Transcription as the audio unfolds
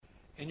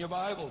In your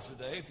Bible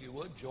today, if you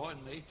would, join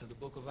me to the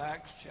book of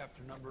Acts,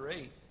 chapter number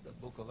 8. The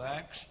book of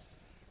Acts,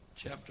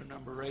 chapter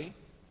number 8. And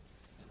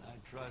I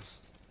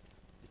trust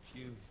that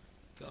you've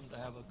come to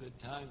have a good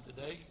time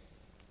today.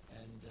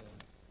 And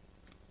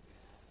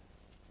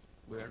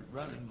we're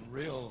running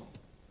real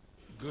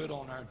good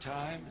on our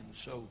time. And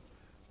so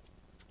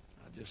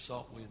I just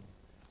thought we'd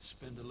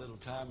spend a little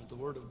time at the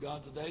Word of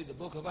God today. The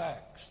book of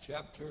Acts,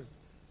 chapter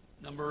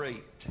number 8.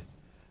 I'd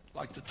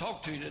like to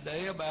talk to you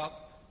today about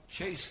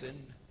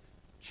chasing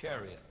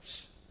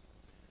chariots.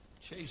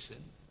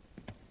 Chasing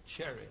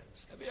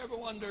chariots. Have you ever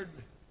wondered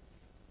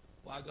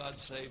why God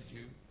saved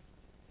you?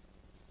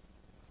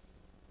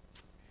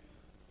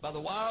 By the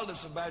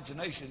wildest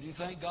imagination, do you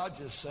think God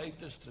just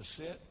saved us to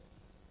sit?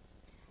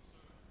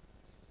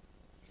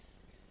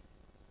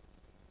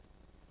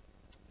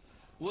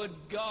 Would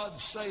God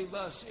save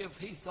us if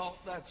he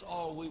thought that's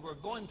all we were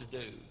going to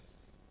do?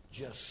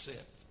 Just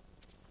sit.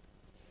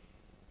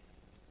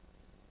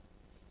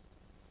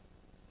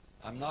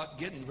 I'm not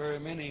getting very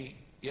many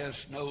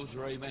yes, no's,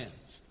 or amens.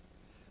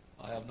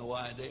 I have no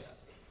idea.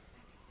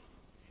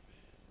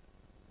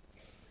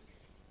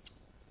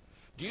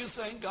 Do you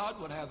think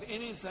God would have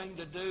anything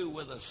to do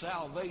with a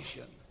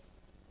salvation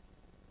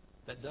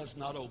that does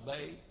not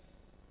obey?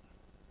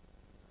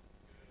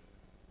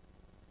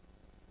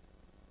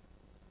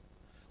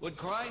 Would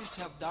Christ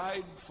have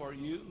died for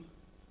you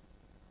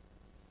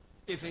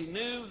if he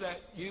knew that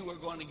you were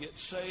going to get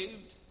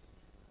saved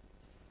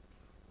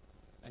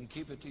and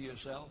keep it to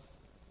yourself?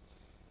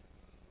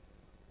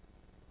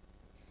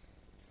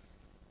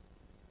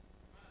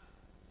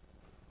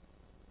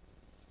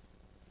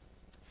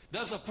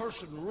 Does a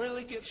person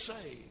really get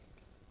saved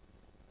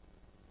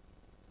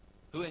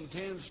who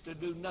intends to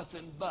do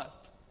nothing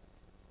but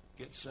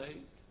get saved?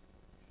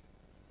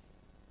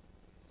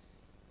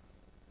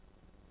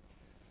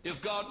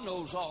 If God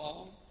knows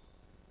all,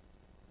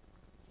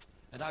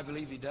 and I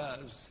believe he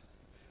does,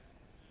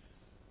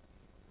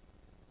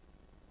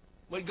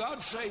 would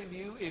God save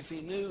you if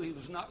he knew he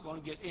was not going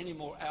to get any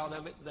more out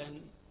of it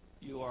than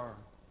you are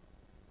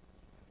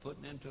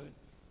putting into it?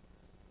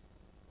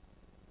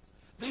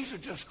 These are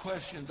just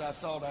questions I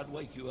thought I'd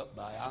wake you up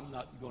by. I'm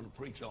not going to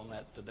preach on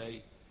that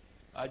today.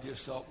 I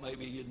just thought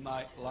maybe you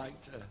might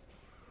like to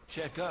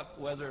check up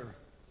whether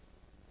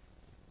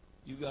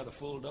you got a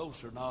full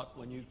dose or not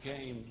when you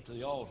came to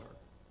the altar.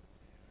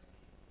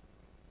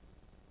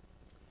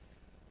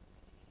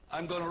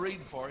 I'm going to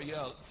read for you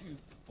a few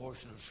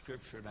portions of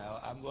Scripture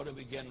now. I'm going to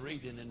begin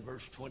reading in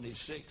verse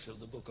 26 of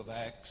the book of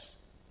Acts.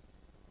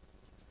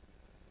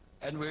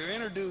 And we're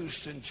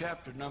introduced in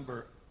chapter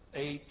number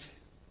 8.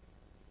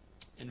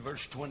 In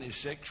verse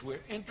 26, we're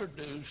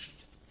introduced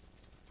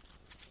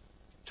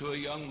to a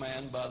young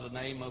man by the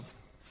name of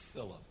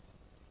Philip.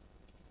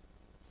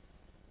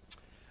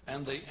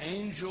 And the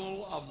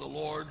angel of the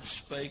Lord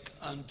spake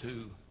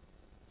unto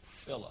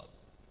Philip.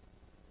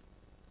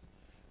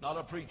 Not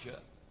a preacher,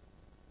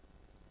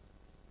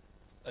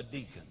 a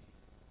deacon.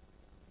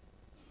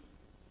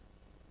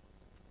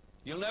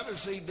 You'll never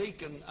see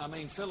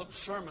Philip's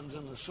sermons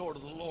in the sword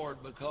of the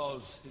Lord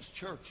because his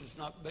church is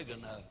not big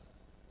enough.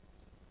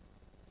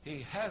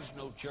 He has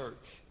no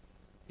church.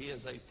 He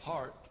is a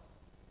part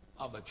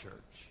of a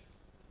church.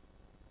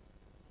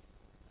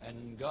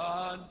 And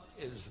God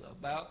is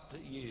about to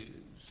use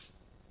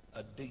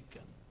a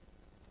deacon,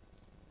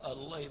 a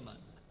layman,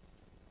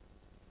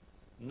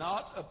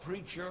 not a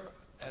preacher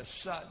as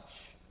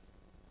such,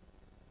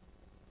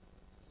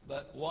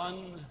 but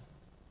one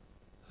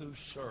who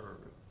serves.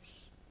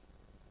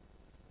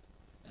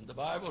 And the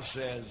Bible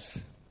says,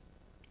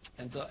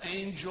 and the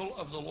angel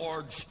of the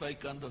Lord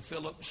spake unto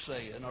Philip,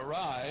 saying,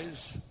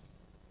 Arise,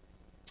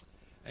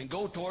 and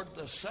go toward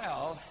the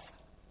south,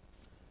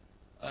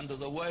 unto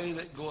the way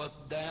that goeth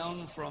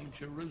down from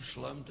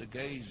Jerusalem to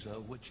Gaza,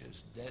 which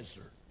is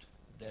desert.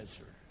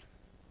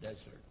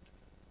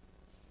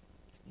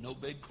 No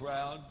big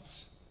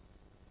crowds,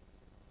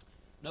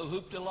 no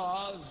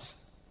hoopty-laws,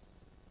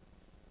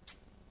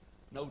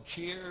 no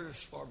cheers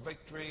for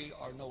victory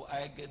or no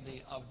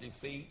agony of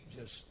defeat,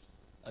 just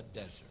a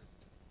desert.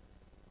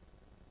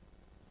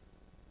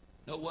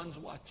 No one's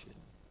watching.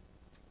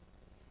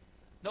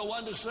 No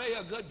one to say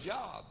a good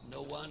job.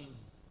 No one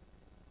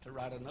to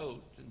write a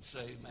note and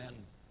say, man,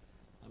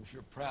 I'm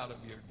sure proud of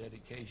your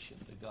dedication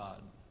to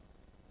God.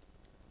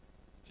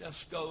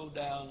 Just go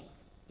down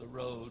the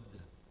road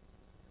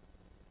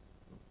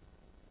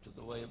to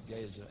the way of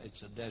Gaza.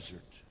 It's a desert.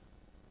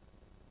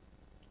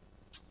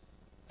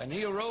 And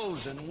he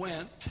arose and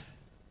went,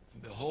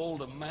 and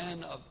behold, a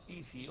man of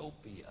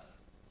Ethiopia,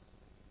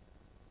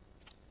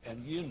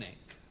 an eunuch,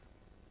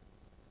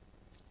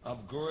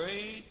 of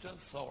great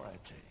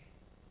authority,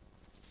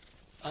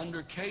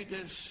 under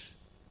Candace,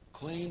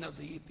 queen of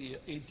the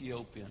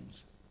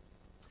Ethiopians.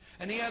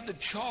 And he had the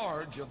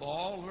charge of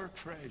all her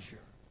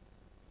treasure,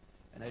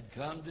 and had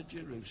come to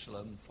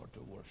Jerusalem for to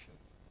worship.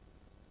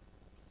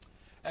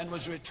 And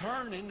was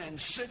returning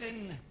and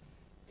sitting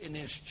in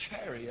his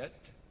chariot,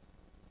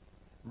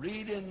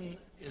 reading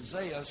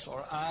Isaiah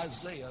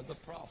the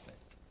prophet.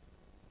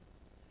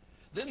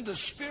 Then the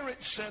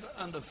Spirit said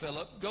unto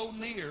Philip, Go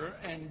near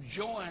and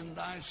join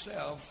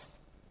thyself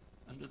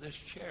unto this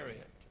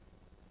chariot.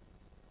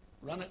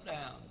 Run it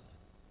down.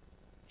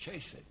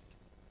 Chase it.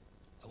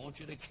 I want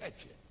you to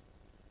catch it.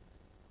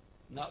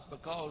 Not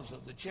because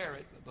of the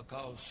chariot, but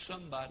because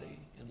somebody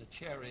in the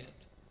chariot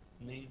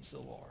needs the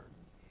Lord.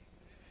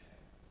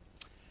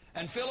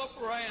 And Philip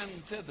ran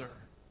thither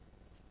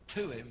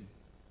to him.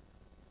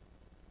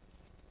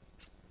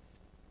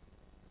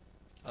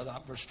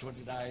 Verse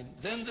 29.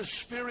 Then the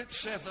Spirit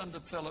saith unto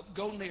Philip,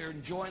 Go near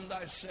and join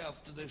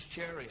thyself to this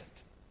chariot.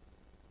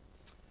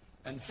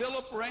 And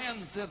Philip ran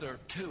thither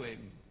to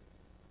him,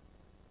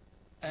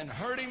 and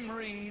heard him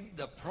read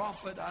the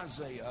prophet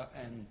Isaiah,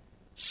 and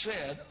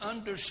said,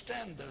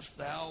 Understandest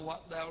thou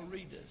what thou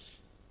readest?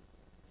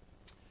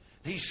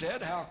 He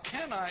said, How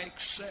can I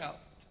accept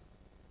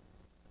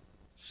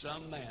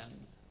some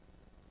man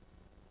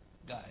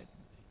guide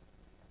me?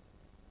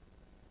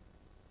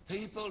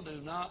 People do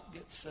not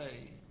get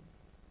saved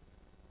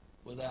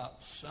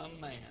without some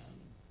man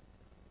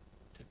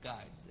to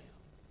guide them.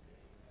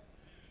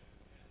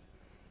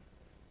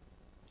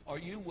 Are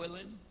you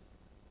willing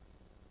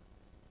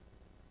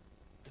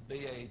to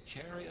be a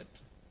chariot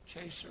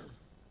chaser?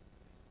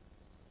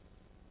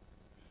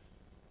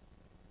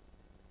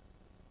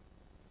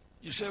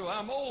 You say, Well,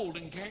 I'm old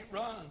and can't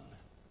run.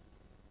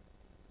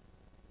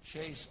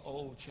 Chase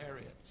old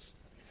chariots.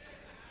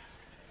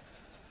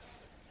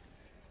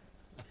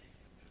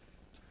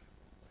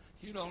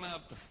 You don't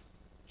have to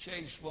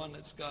chase one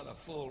that's got a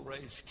full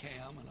race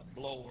cam and a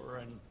blower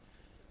and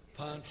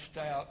punched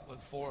out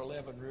with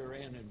 411 rear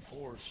end and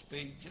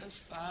 4-speed. Just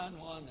find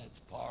one that's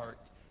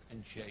parked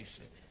and chase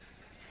it.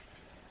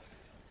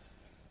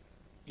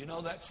 You know,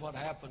 that's what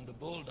happened to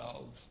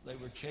bulldogs. They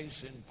were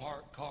chasing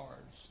parked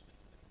cars.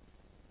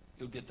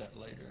 You'll get that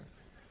later.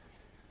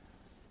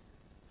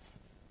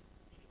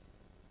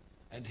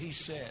 And he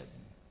said,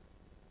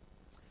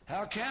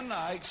 How can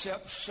I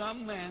except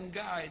some man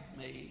guide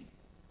me?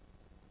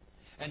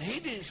 And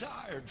he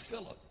desired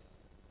Philip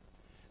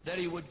that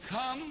he would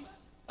come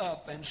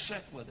up and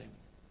sit with him.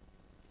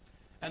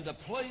 And the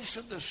place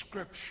of the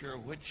scripture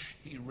which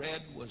he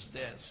read was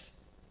this: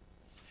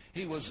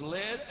 He was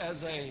led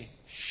as a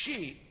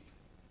sheep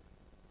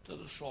to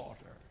the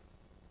slaughter,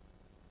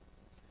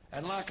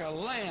 and like a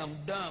lamb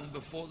dumb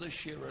before the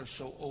shearer,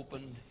 so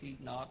opened he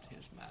not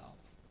his mouth.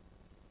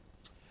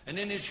 And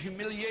in his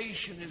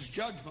humiliation his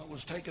judgment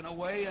was taken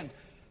away, and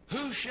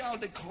who shall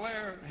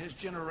declare his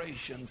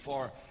generation?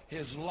 For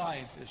his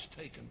life is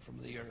taken from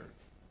the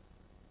earth.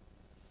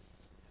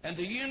 And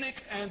the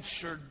eunuch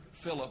answered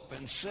Philip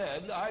and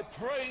said, I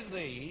pray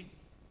thee,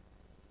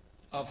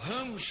 of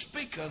whom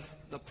speaketh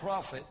the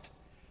prophet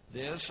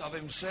this, of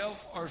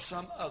himself or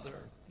some other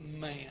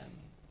man?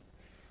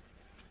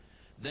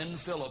 Then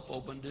Philip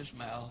opened his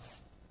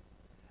mouth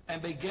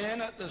and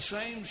began at the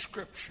same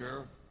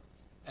scripture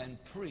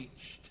and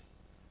preached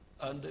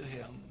unto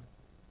him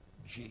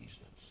Jesus.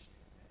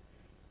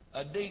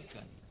 A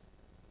deacon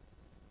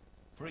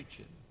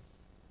preaching.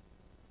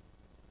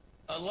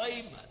 A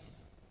layman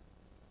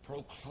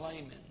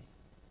proclaiming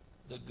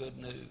the good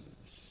news.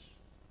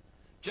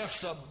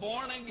 Just a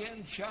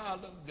born-again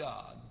child of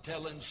God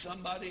telling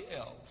somebody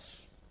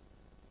else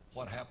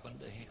what happened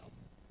to him.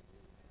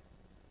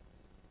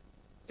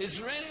 Is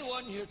there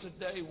anyone here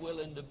today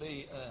willing to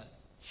be a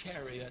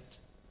chariot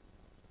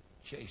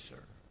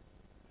chaser?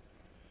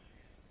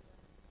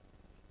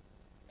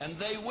 And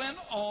they went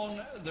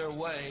on their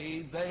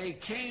way. They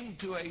came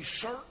to a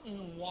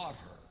certain water.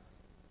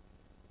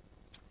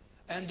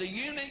 And the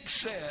eunuch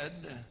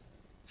said,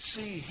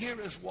 See, here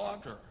is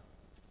water.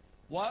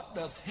 What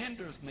doth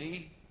hinder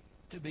me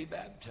to be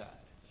baptized?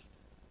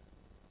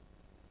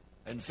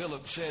 And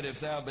Philip said, If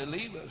thou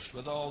believest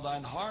with all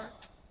thine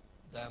heart,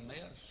 thou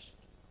mayest.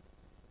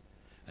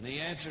 And he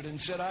answered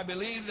and said, I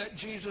believe that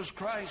Jesus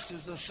Christ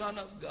is the Son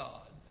of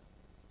God.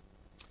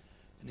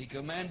 And he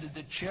commanded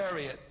the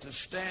chariot to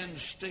stand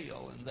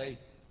still, and they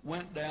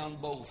went down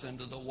both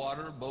into the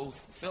water, both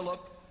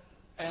Philip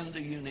and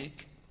the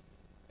eunuch,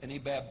 and he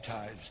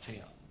baptized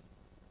him.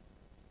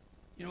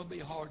 You know, it'd be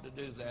hard to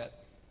do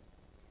that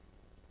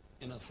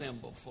in a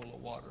thimble full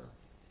of water.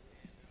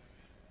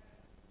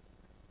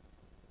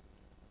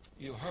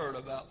 You heard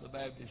about the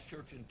Baptist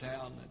church in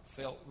town that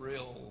felt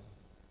real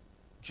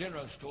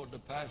generous toward the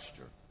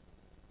pastor.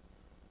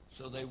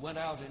 So they went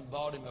out and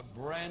bought him a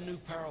brand new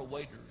pair of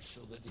waders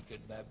so that he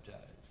could baptize.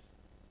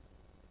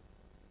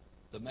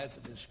 The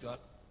Methodists got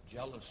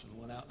jealous and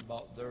went out and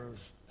bought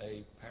theirs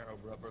a pair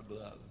of rubber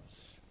gloves.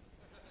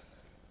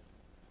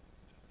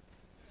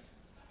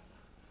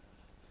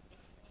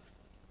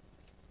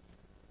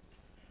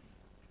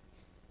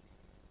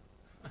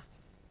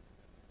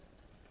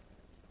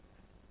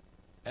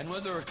 And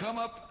when they were come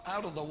up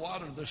out of the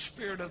water, the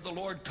Spirit of the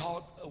Lord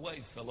caught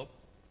away Philip.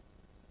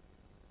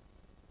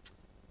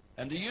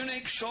 And the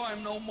eunuch saw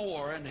him no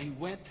more, and he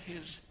went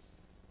his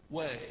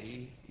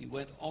way. He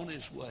went on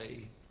his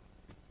way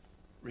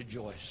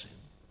rejoicing.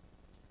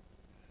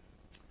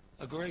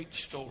 A great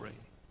story.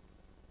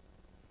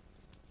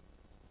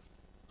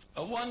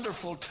 a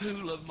wonderful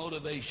tool of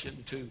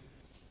motivation to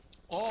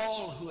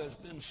all who has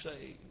been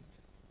saved.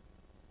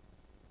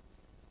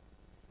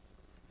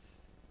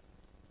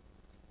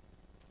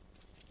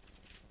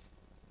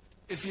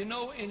 If you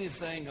know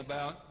anything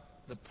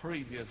about the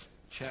previous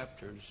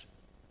chapters,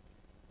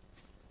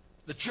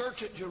 the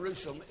church at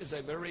Jerusalem is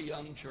a very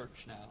young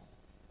church now.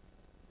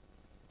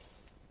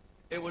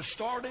 It was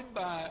started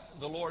by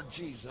the Lord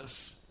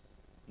Jesus,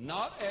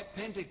 not at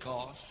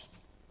Pentecost,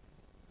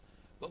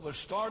 but was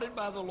started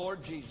by the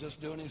Lord Jesus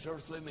doing his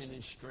earthly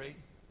ministry.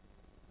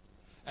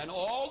 And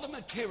all the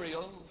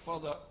material for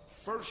the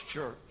first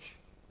church,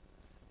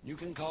 you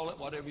can call it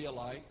whatever you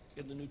like.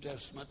 In the New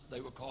Testament,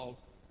 they were called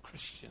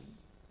Christian.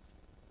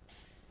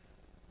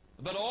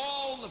 But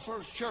all the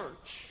first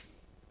church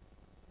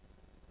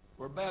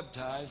were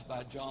baptized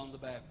by John the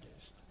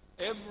Baptist.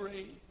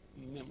 Every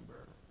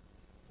member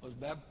was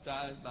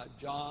baptized by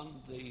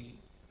John the...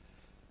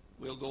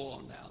 We'll go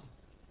on now.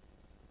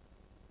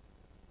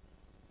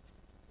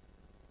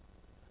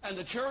 And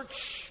the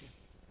church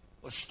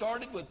was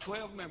started with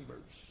 12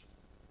 members.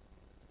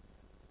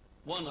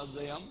 One of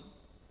them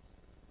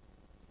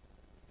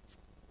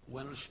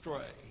went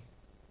astray.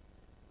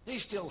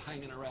 He's still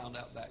hanging around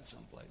out back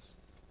someplace.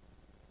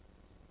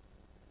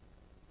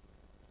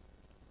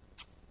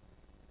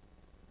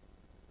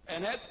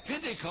 And at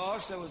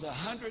Pentecost, there was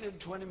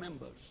 120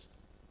 members.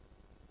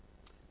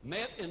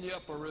 Met in the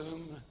upper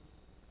room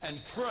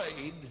and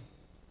prayed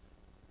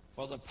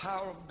for the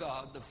power of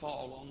God to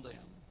fall on them.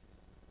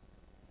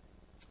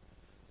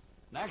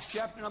 In Acts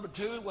chapter number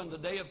 2, when the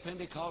day of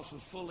Pentecost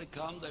was fully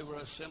come, they were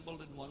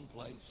assembled in one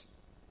place.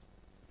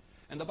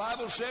 And the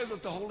Bible says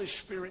that the Holy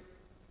Spirit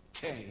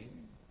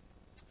came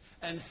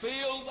and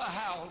filled the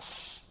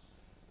house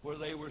where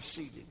they were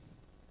seated.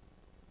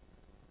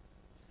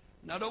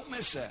 Now don't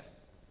miss that.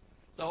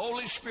 The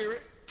Holy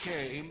Spirit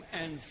came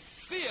and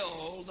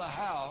filled the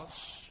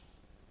house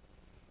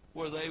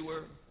where they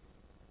were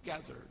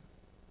gathered.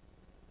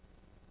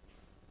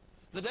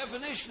 The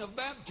definition of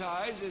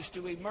baptize is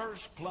to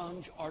immerse,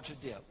 plunge, or to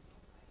dip.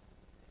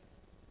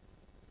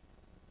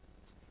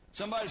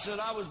 Somebody said,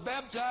 I was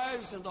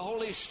baptized in the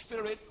Holy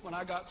Spirit when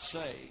I got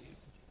saved.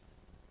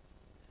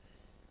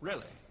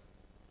 Really?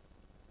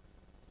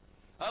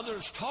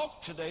 Others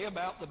talk today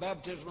about the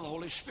baptism of the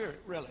Holy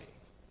Spirit. Really?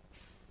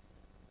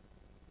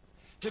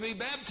 To be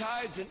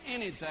baptized in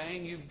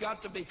anything, you've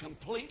got to be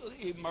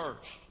completely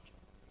immersed.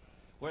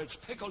 Whether it's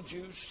pickle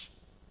juice,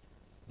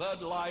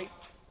 Bud Light,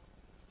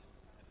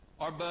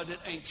 or Bud It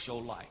Ain't So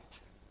Light.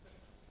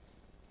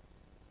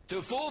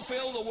 To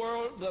fulfill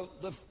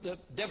the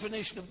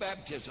definition of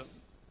baptism,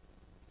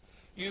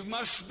 you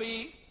must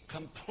be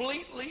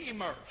completely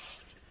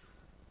immersed.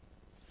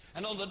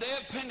 And on the day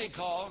of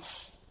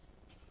Pentecost,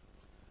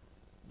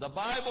 the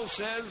Bible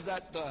says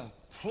that the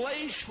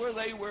place where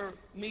they were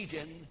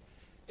meeting,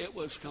 it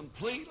was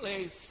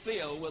completely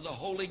filled with the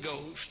Holy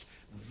Ghost,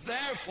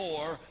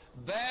 therefore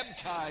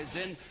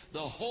baptizing the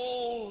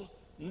whole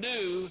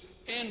new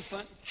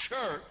infant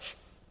church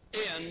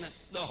in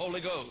the Holy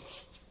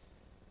Ghost.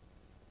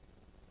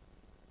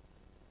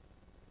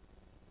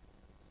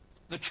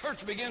 The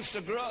church begins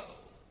to grow.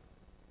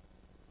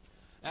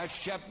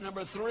 Acts chapter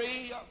number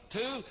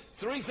 2,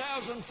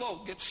 3,000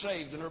 folk get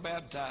saved and are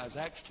baptized.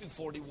 Acts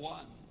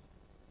 2:41.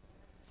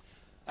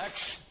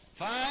 Acts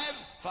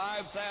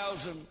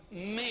 5,000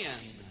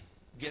 men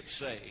get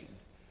saved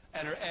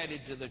and are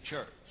added to the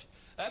church.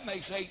 That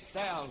makes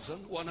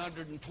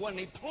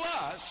 8,120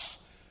 plus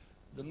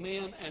the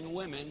men and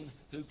women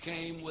who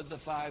came with the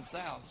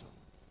 5,000,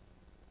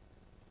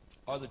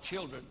 or the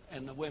children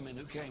and the women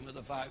who came with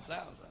the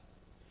 5,000.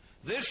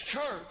 This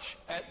church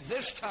at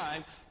this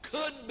time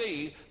could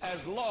be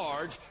as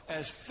large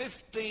as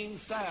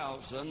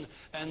 15,000,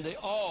 and they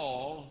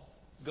all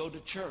go to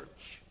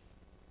church,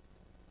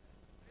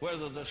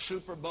 whether the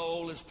Super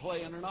Bowl is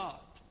playing or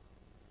not.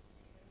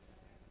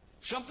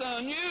 Something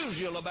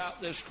unusual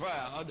about this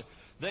crowd,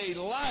 they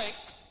like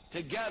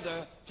to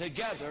gather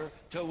together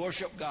to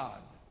worship God.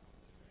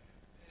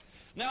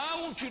 Now,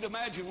 I want you to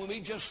imagine with me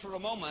just for a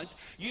moment,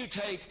 you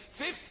take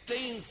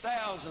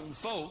 15,000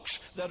 folks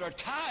that are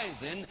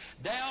tithing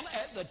down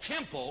at the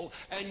temple,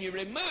 and you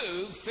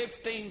remove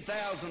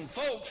 15,000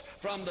 folks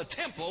from the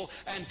temple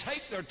and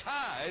take their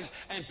tithes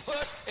and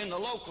put in the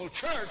local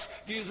church.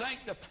 Do you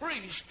think the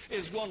priest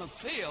is going to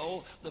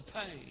feel the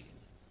pain?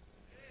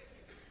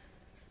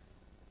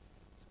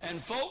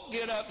 And folk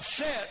get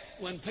upset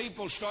when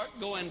people start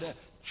going to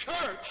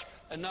church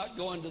and not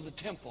going to the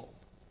temple.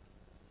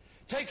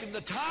 Taking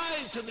the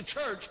tithe to the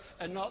church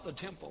and not the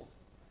temple.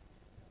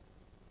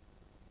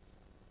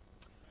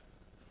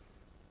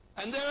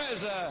 And there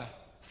is a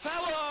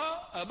fellow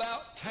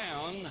about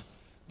town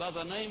by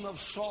the name of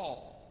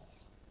Saul.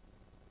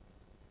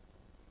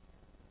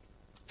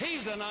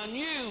 He's an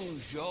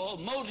unusual,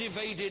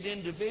 motivated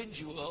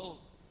individual.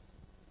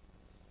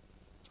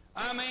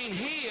 I mean,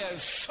 he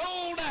is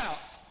sold out,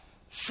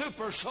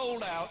 super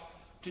sold out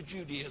to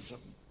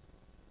Judaism.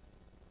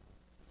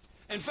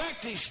 In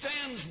fact, he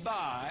stands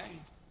by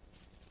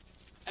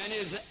and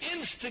is an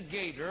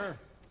instigator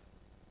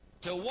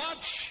to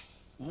watch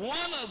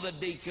one of the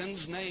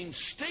deacons named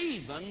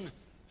Stephen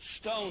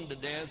stoned to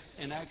death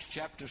in Acts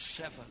chapter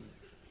 7.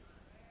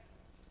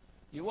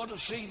 You want to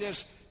see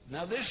this?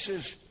 Now this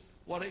is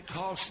what it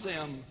cost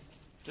them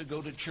to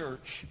go to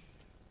church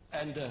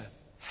and to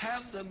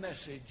have the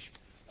message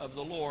of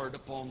the Lord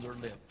upon their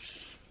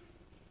lips.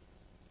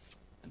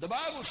 And the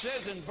Bible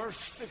says in verse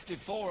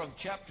 54 of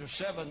chapter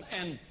 7,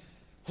 and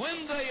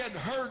when they had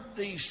heard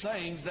these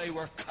things, they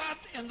were cut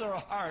in their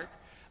heart,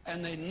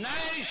 and they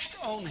gnashed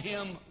on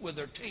him with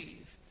their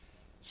teeth.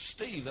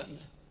 Stephen,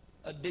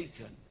 a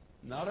deacon,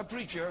 not a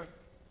preacher,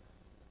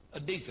 a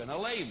deacon, a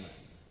layman.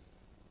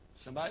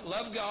 Somebody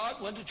loved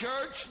God, went to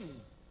church, and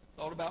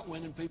thought about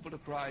winning people to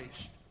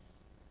Christ.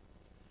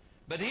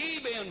 But he,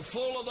 being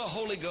full of the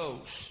Holy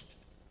Ghost,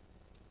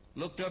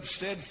 looked up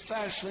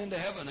steadfastly into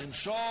heaven and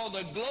saw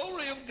the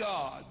glory of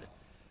God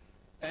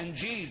and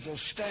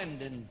Jesus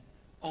standing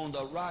on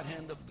the right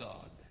hand of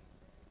God.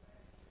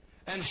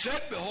 And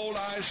said, behold,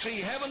 I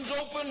see heavens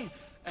open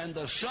and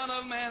the Son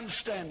of Man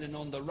standing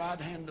on the right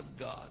hand of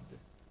God.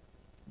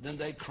 Then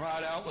they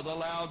cried out with a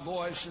loud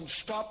voice and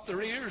stopped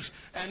their ears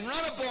and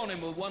run upon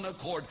him with one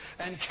accord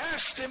and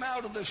cast him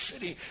out of the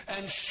city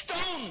and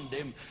stoned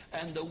him.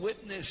 And the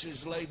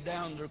witnesses laid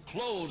down their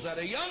clothes at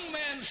a young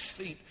man's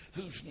feet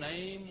whose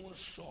name was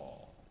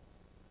Saul.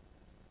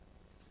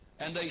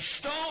 And they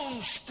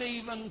stoned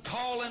Stephen,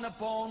 calling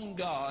upon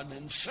God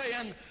and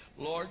saying,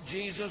 Lord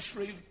Jesus,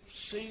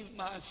 receive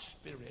my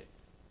spirit.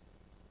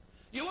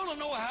 You want to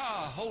know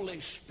how a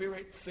Holy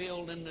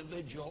Spirit-filled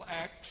individual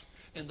acts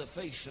in the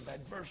face of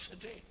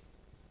adversity?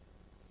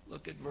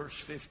 Look at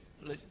verse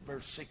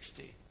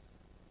 60.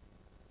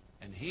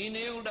 And he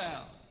kneeled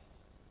down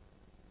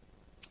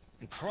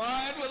and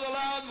cried with a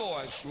loud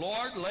voice,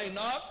 Lord, lay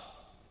not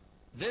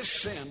this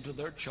sin to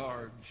their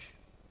charge.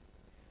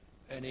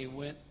 And he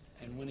went,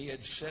 and when he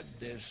had said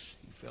this,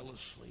 he fell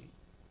asleep.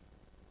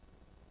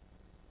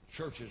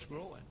 Church is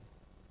growing.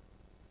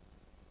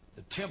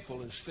 The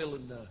temple is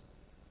filling the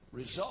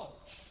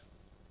results.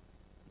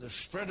 They're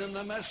spreading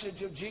the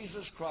message of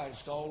Jesus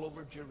Christ all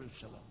over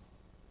Jerusalem.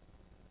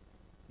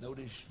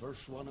 Notice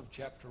verse 1 of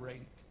chapter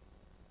 8.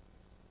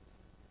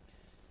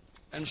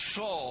 And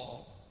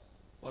Saul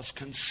was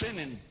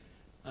consenting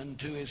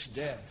unto his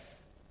death.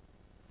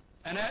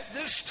 And at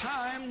this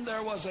time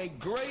there was a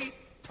great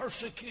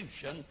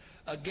persecution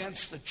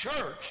against the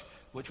church,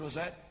 which was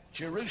at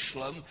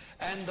Jerusalem,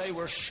 and they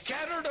were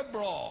scattered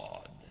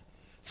abroad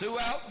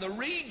throughout the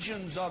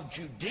regions of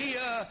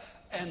Judea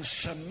and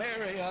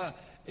Samaria,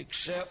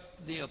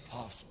 except the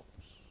apostles.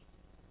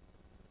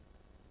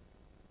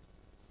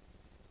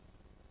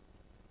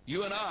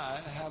 You and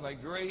I have a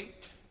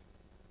great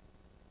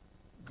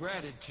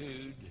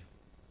gratitude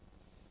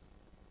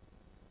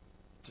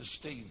to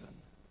Stephen.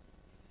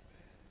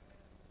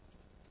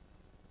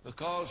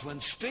 Because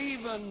when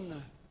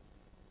Stephen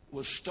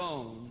was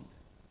stoned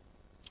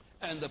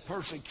and the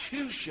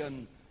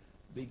persecution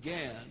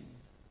began,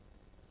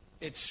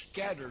 it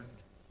scattered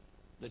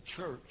the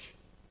church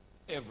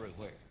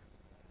everywhere.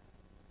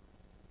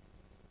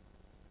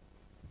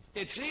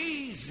 It's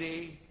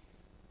easy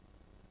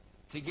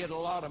to get a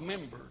lot of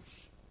members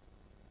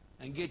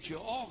and get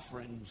your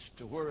offerings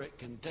to where it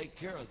can take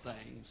care of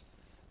things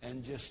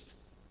and just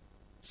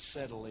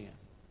settle in.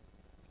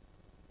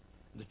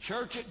 The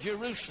church at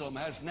Jerusalem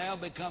has now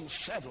become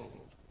settled.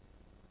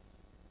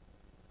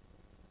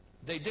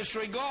 They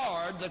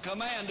disregard the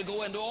command to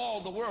go into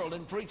all the world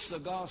and preach the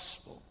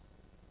gospel.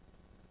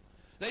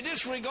 They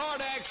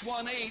disregard Acts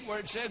 1:8 where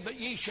it said, but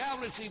ye shall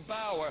receive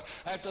power.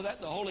 After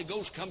that the Holy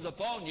Ghost comes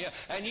upon you,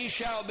 and ye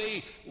shall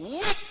be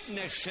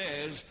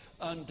witnesses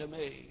unto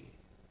me.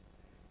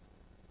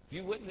 Have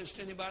you witnessed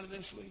anybody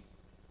this week?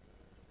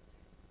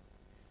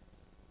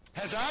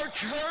 Has our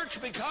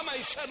church become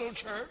a settled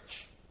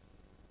church?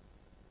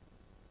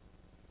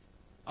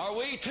 Are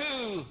we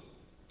too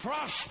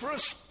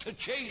prosperous to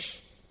chase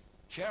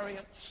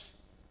chariots?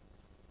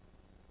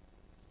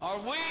 Are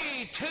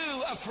we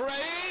too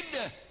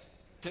afraid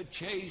to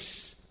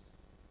chase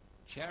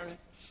chariots?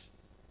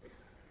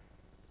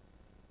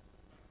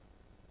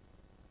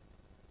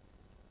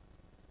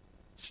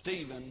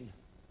 Stephen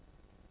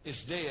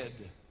is dead.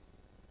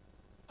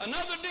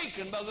 Another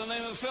deacon by the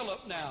name of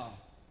Philip now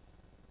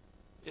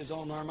is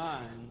on our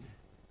mind.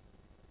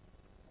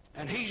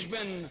 And he's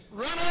been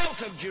run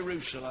out of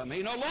Jerusalem.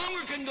 He no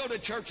longer can go to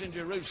church in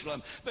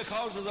Jerusalem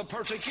because of the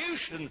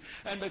persecution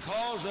and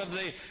because of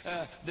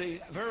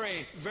the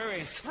very,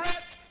 very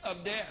threat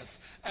of death.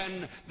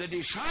 And the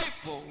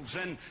disciples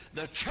and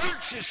the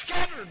church is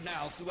scattered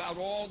now throughout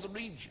all the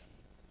region.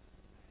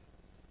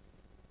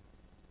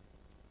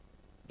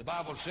 The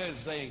Bible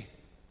says they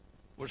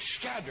were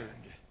scattered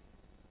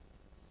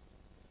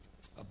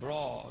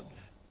abroad.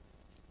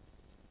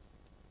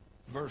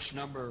 Verse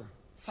number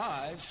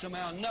 5,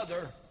 somehow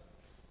another,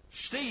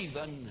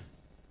 Stephen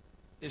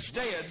is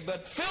dead,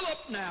 but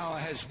Philip now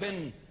has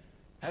run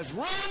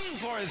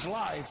for his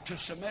life to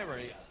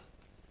Samaria.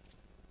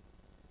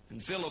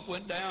 And Philip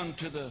went down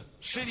to the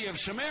city of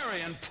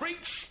Samaria and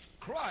preached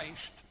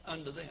Christ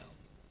unto them.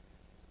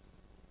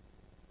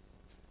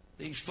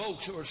 These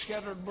folks who are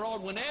scattered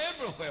abroad went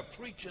everywhere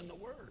preaching the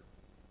word.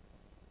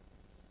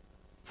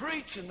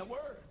 Preaching the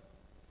word.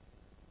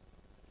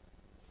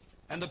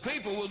 And the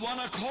people with one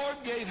accord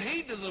gave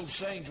heed to those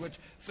things which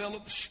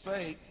Philip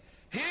spake,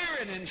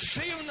 hearing and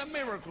seeing the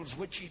miracles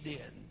which he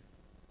did.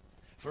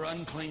 For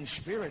unclean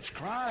spirits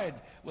cried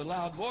with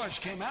loud voice,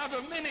 came out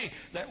of many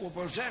that were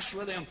possessed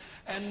with them,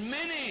 and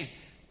many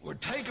were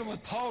taken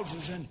with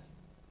palsies, and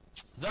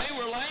they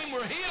were lame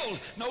were healed.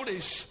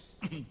 Notice,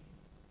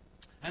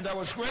 and there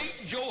was great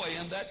joy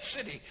in that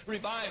city.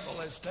 Revival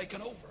has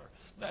taken over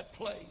that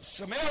place.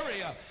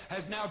 Samaria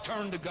has now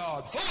turned to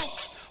God.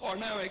 Folks are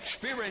now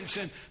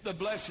experiencing the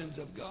blessings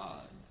of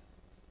God.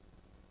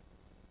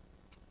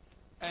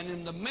 And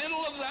in the middle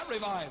of that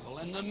revival,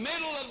 in the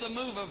middle of the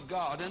move of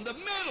God, in the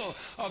middle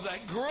of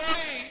that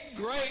great,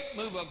 great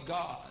move of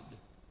God,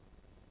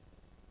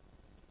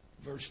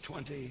 verse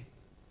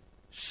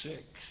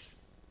 26,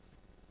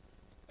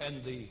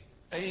 and the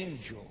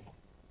angel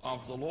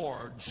of the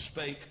Lord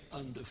spake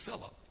unto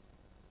Philip,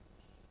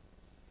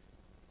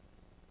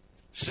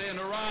 saying,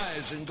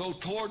 Arise and go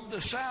toward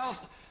the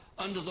south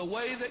unto the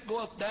way that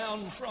goeth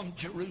down from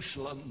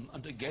Jerusalem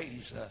unto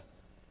Gaza,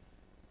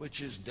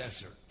 which is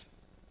desert.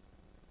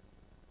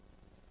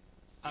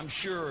 I'm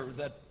sure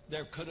that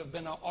there could have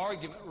been an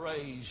argument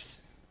raised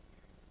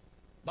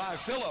by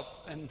Philip,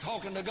 and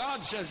talking to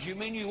God says, you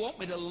mean you want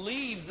me to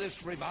leave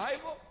this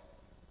revival?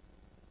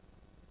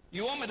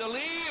 You want me to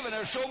leave, and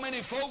there's so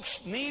many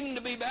folks needing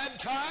to be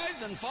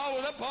baptized and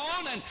followed up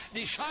on and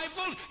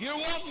discipled? You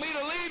want me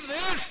to leave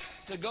this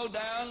to go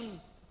down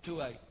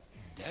to a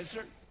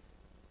desert?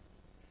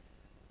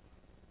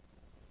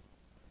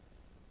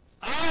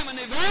 I'm an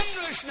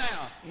evangelist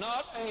now,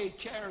 not a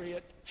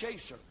chariot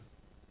chaser.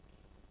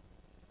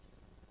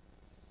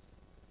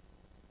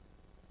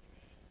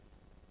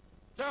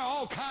 There are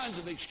all kinds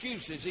of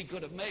excuses he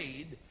could have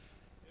made.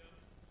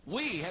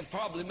 We have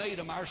probably made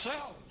them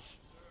ourselves.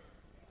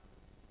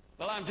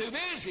 Well, I'm too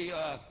busy.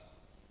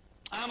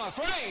 I'm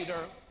afraid,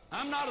 or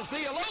I'm not a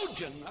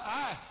theologian.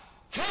 I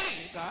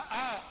can't.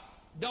 I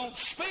don't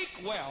speak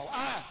well.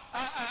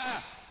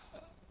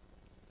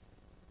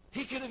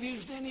 He could have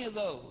used any of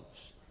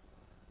those.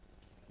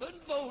 But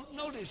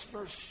notice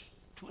verse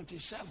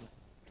 27.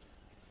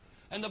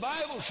 And the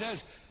Bible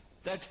says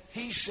that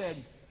he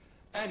said,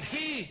 and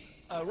he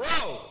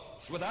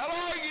arose without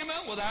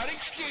argument, without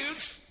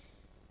excuse,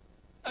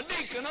 a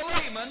deacon, a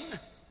layman,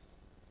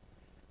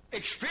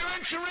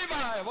 experienced a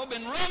revival,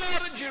 been run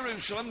out of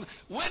Jerusalem,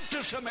 went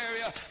to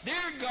Samaria.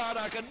 Dear God,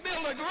 I could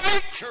build a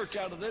great church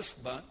out of this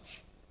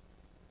bunch.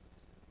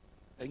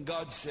 And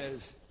God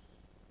says,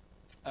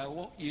 I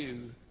want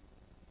you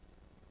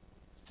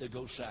to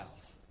go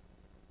south.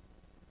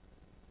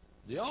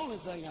 The only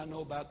thing I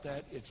know about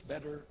that, it's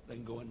better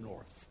than going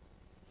north.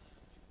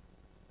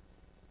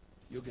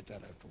 You'll get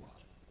that after a while.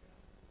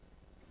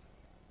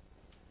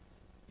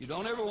 You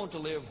don't ever want to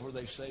live where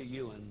they say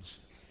Ewans.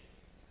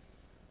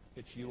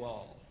 It's you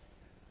all.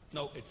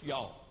 No, it's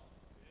y'all.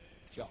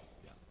 It's y'all,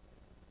 yeah.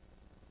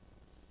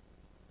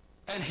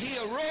 And he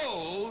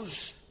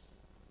arose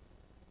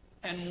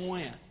and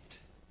went.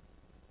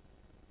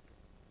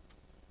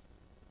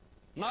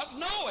 Not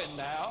knowing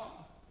now,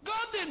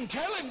 God didn't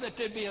tell him that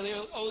there'd be an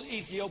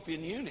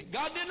Ethiopian eunuch.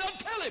 God did not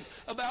tell him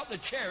about the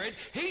chariot.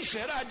 He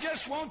said, I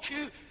just want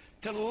you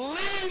to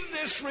leave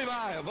this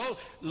revival,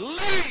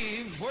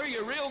 leave where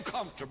you're real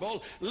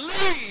comfortable,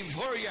 leave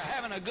where you're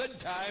having a good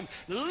time,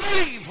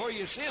 leave where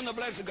you're seeing the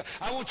blessing of God.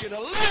 I want you to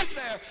leave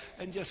there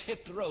and just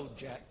hit the road,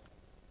 Jack.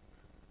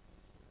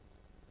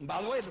 And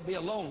by the way, it'll be a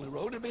lonely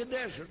road. It'll be a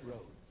desert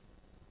road.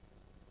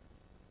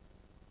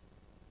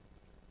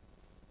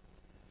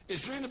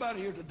 Is there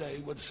anybody here today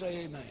would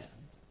say amen?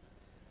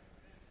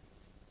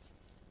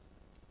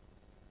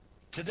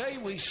 Today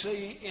we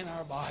see in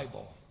our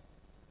Bible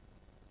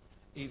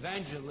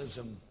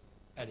evangelism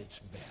at its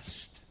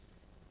best.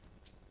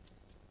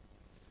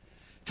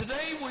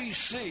 Today we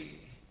see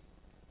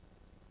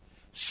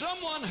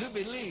someone who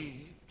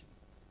believed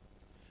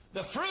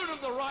the fruit of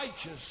the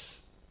righteous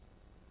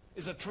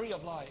is a tree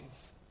of life,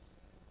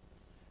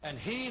 and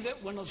he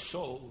that winneth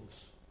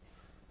souls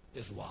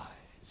is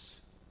wise.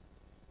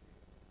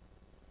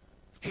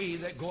 He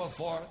that goeth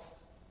forth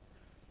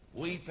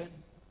weeping,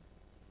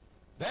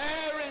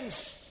 bearing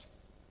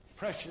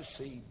precious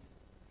seed,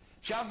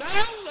 shall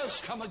doubtless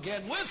come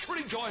again with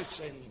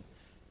rejoicing,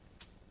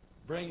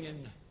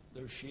 bringing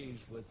their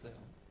sheaves with them.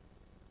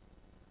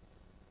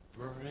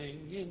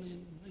 Bringing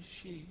in the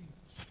sheaves.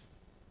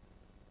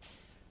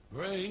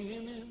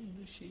 Bringing in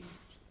the sheaves.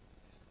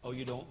 Oh,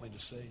 you don't want me to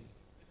sing?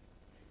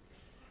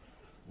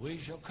 We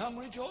shall come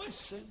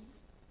rejoicing.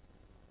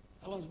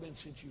 How long has it been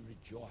since you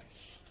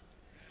rejoiced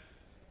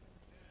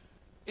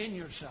in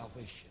your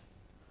salvation?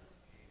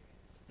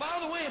 By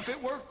the way, if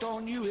it worked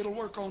on you, it'll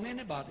work on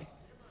anybody.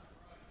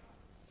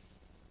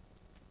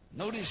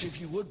 Notice, if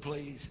you would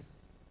please,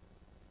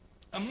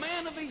 a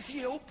man of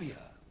Ethiopia,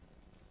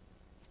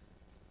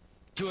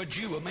 to a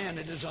Jew, a man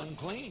that is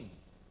unclean.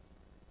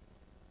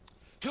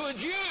 To a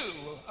Jew,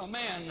 a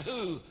man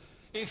who,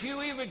 if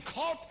you even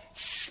caught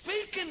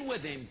speaking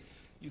with him.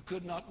 You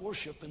could not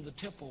worship in the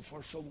temple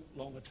for so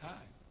long a time.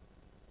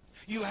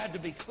 You had to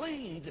be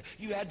cleaned.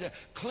 You had to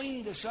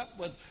clean this up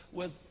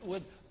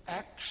with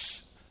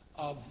acts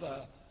of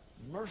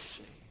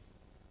mercy.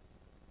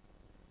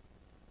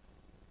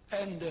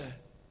 And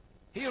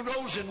he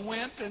arose and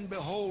went, and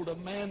behold, a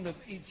man of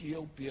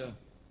Ethiopia,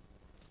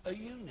 a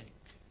eunuch.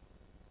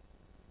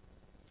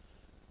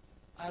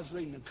 I was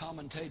reading a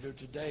commentator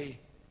today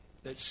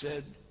that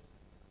said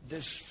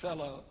this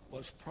fellow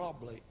was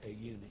probably a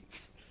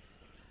eunuch.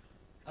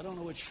 I don't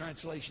know which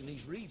translation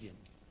he's reading.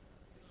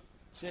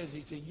 It says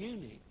he's a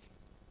eunuch.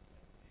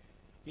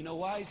 You know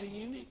why he's a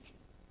eunuch?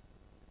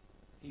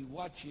 He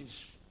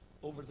watches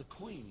over the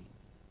queen.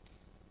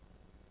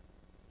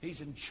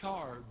 He's in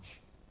charge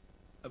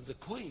of the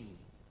queen.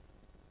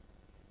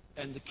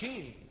 And the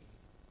king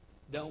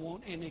don't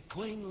want any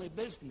queenly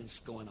business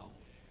going on.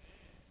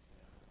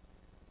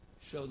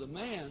 So the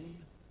man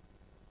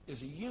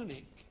is a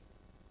eunuch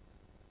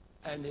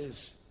and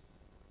is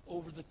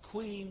over the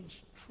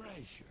queen's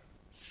treasure,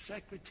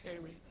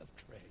 secretary of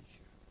treasure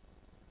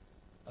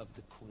of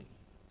the queen.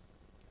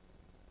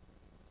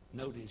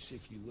 Notice,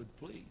 if you would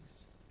please.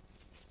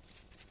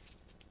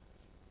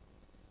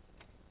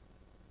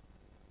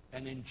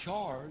 And in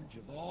charge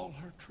of all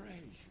her treasure.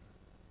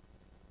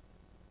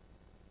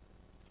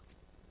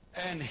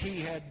 And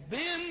he had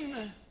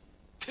been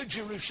to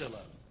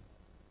Jerusalem.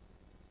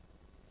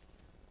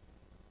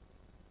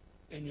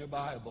 In your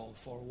Bible,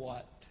 for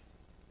what?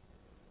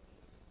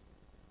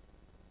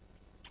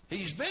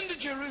 He's been to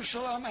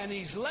Jerusalem, and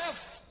he's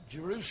left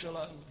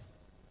Jerusalem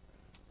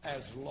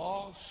as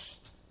lost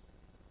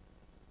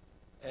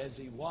as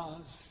he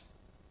was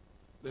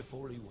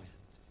before he went.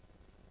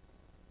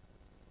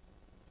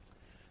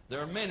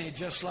 There are many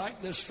just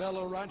like this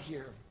fellow right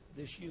here,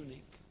 this eunuch,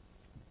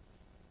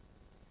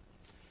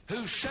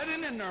 who's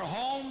sitting in their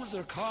homes,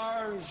 their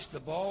cars,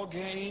 the ball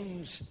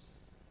games,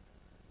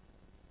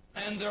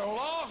 and they're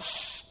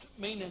lost,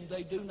 meaning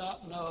they do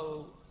not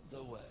know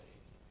the way.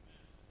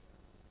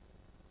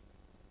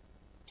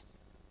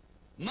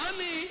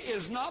 Money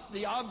is not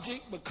the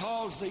object,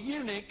 because the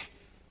eunuch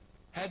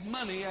had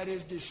money at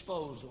his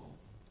disposal.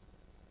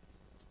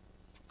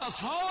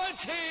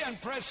 Authority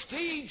and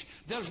prestige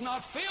does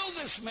not fill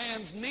this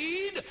man's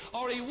need,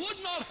 or he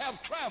would not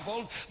have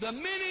traveled the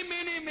many,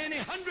 many, many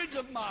hundreds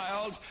of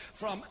miles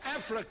from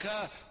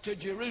Africa to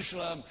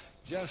Jerusalem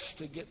just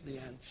to get the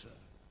answer.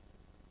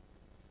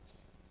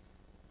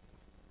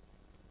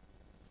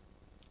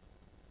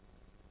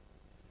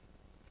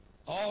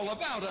 All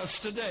about us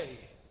today,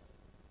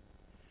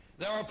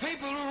 there are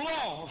people who are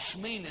lost,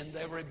 meaning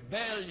they're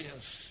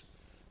rebellious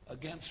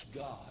against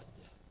God.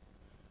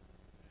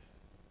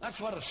 That's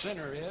what a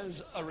sinner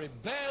is, a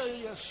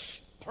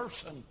rebellious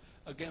person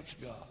against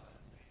God.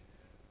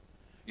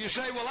 You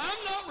say, well,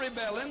 I'm not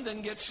rebelling,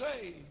 then get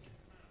saved.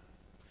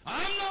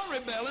 I'm not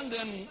rebelling,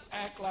 then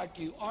act like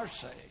you are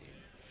saved.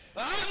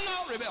 I'm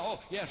not rebelling. Oh,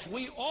 yes,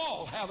 we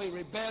all have a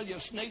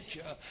rebellious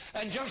nature.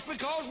 And just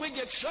because we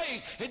get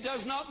saved, it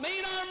does not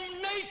mean our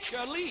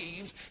nature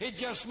leaves. It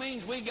just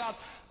means we got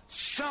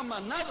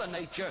another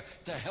nature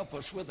to help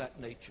us with that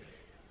nature.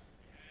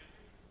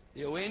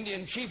 The old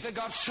Indian chief that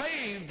got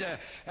saved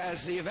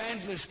as the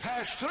evangelist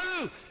passed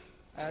through,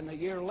 and a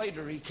year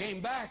later he came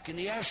back and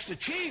he asked the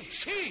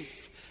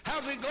chief,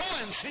 how's it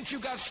going since you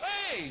got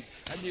saved?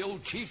 And the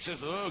old chief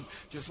says, ugh,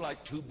 just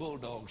like two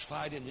bulldogs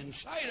fighting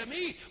inside of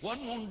me.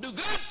 One wanting to do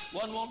good,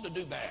 one wanting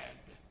to do bad.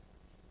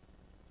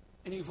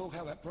 Any folk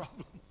have that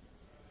problem?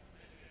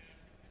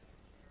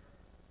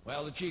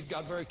 Well, the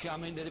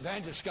the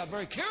evangelist got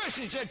very curious.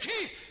 He said,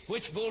 Chief,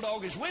 which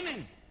bulldog is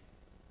winning?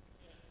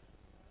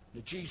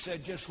 The chief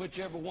said, just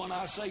whichever one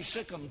I say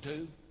sick 'em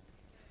to.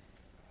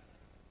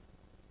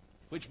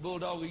 Which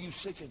bulldog are you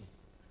sicking?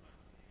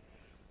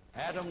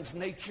 Adam's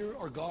nature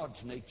or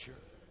God's nature?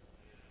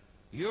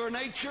 Your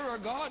nature or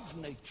God's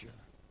nature?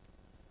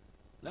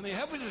 Let me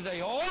help you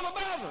today. All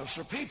about us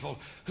are people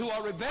who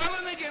are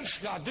rebelling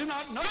against God, do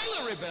not know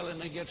they're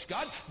rebelling against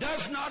God,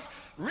 does not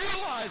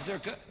realize they're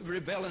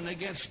rebelling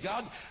against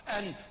God,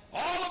 and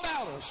all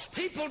about us,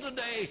 people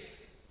today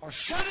are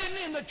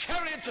sitting in the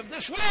chariots of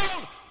this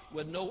world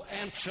with no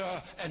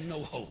answer and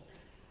no hope.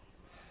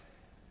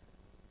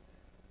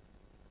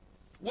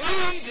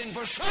 Waiting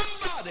for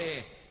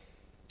somebody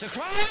to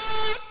cry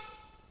out.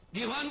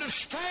 Do you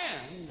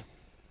understand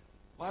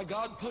why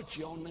God put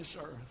you on this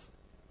earth?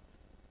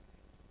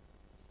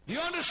 Do you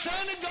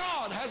understand that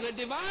God has a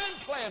divine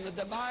plan, a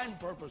divine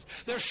purpose?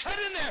 They're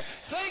sitting there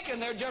thinking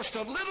they're just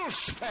a little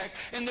speck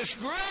in this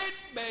great,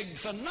 big,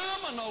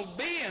 phenomenal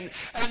being,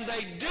 and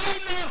they do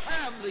not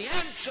have the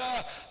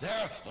answer.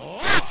 They're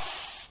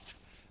lost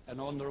and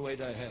on their way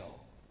to hell.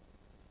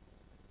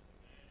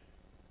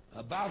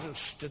 About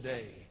us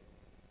today,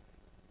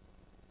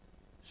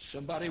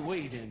 somebody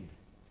waiting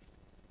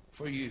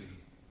for you,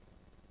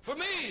 for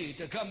me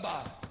to come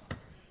by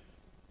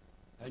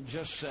and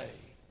just say,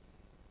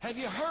 have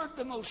you heard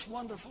the most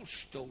wonderful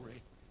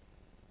story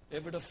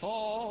ever to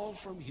fall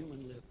from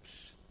human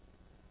lips?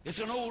 It's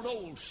an old,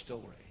 old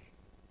story.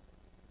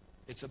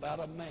 It's about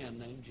a man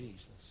named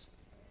Jesus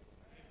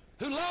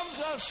who loves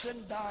us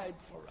and died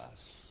for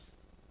us.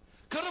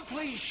 Could I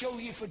please show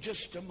you for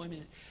just a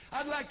minute?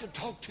 I'd like to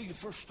talk to you,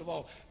 first of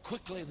all,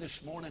 quickly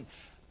this morning.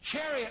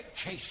 Chariot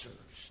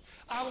chasers.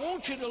 I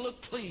want you to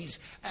look, please,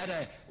 at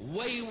a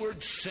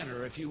wayward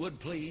sinner, if you would,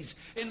 please.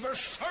 In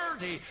verse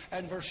 30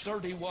 and verse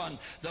 31,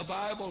 the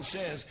Bible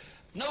says,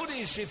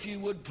 notice, if you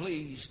would,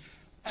 please,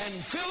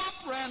 and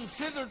Philip ran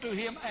thither to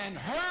him and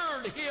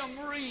heard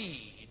him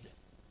read.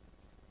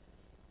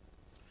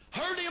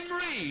 Heard him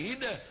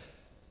read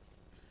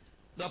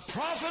the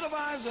prophet of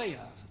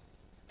Isaiah,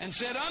 and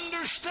said,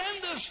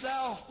 understandest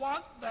thou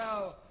what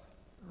thou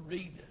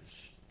readest?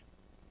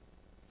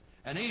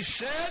 And he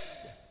said,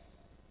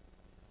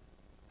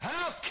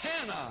 how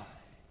can I,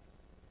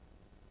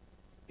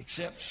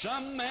 except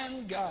some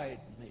man guide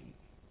me?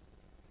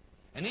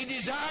 And he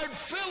desired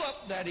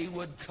Philip that he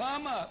would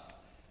come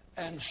up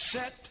and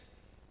sit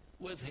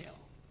with him.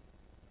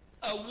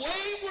 A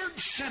wayward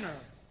sinner,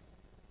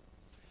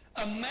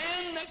 a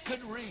man that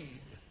could read,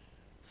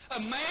 a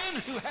man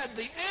who had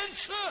the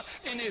answer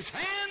in his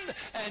hand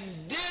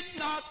and did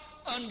not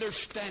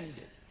understand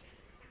it.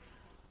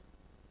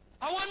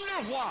 I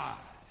wonder why.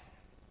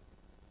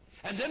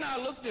 And then I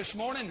looked this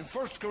morning in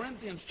 1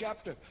 Corinthians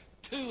chapter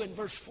 2 and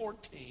verse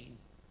 14.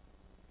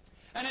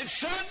 And it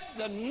said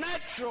the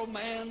natural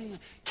man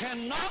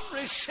cannot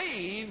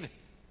receive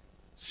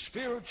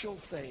spiritual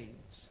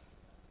things,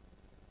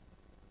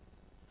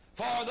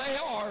 for they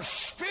are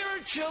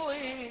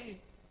spiritually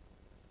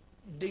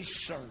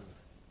discerned.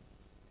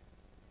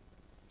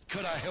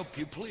 Could I help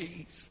you,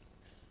 please?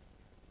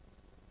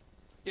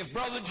 If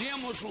Brother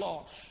Jim was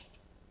lost,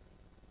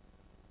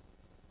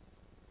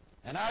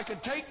 and I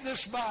could take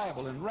this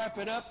Bible and wrap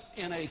it up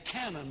in a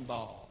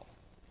cannonball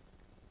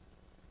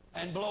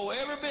and blow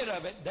every bit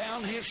of it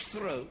down his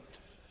throat,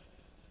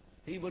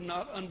 he would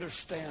not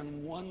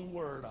understand one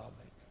word of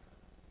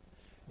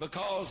it.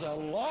 Because a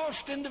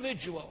lost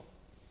individual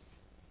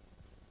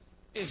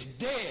is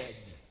dead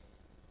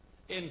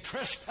in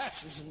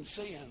trespasses and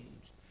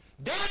sins.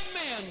 Dead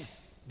men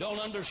don't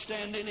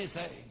understand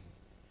anything.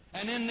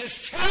 And in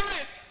this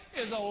chariot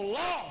is a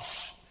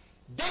lost,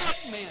 dead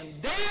men,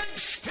 dead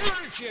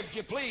spiritually, if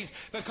you please,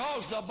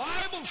 because the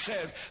Bible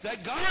says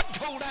that God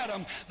told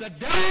Adam, the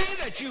day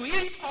that you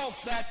eat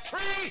off that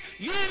tree,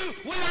 you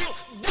will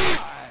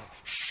die,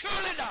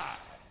 surely die.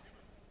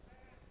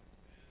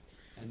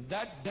 And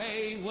that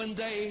day when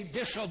they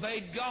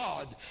disobeyed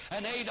God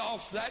and ate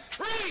off that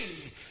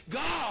tree,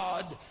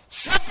 God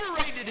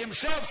separated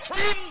himself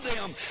from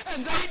them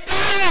and they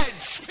died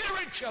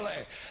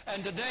spiritually.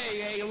 And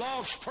today a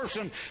lost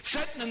person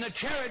sitting in the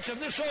chariots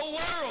of this old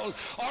world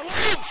are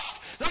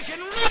lost. They can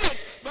read it,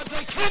 but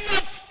they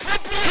cannot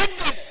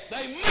comprehend it.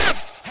 They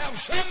must have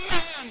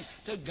some man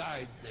to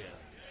guide them.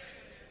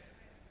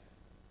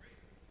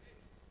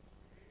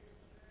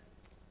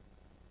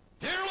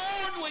 Dear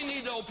Lord, we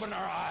need to open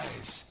our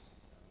eyes.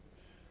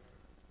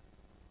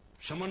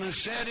 Someone has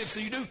said, if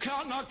you do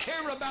not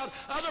care about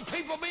other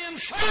people being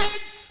saved,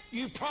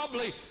 you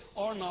probably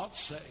are not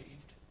saved.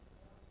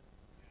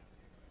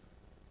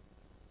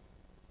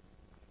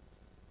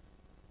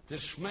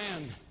 This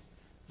man,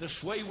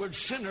 this wayward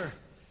sinner,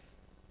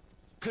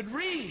 could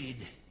read.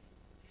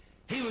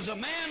 He was a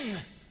man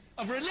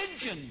of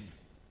religion.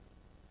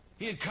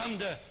 He had come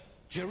to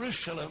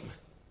Jerusalem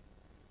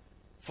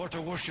for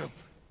to worship.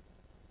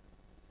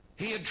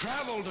 He had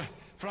traveled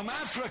from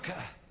Africa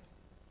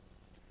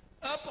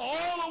up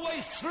all the way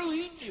through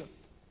Egypt,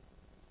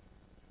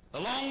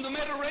 along the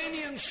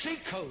Mediterranean sea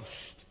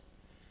coast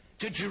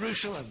to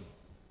Jerusalem.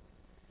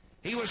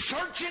 He was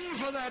searching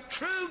for that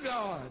true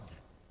God.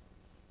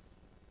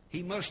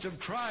 He must have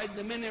tried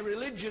the many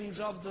religions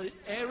of the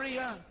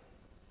area.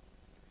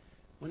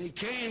 When he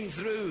came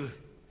through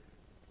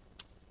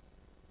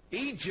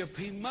Egypt,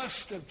 he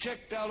must have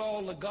checked out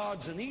all the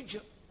gods in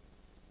Egypt.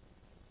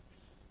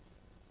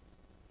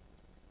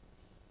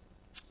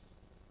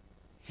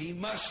 He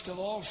must have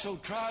also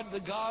tried the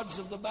gods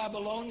of the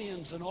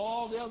Babylonians and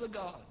all the other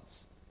gods.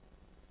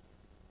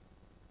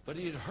 But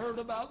he had heard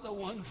about the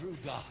one true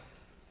God.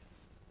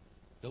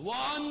 The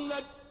one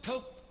that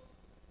took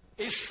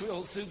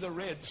Israel through the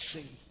Red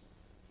Sea.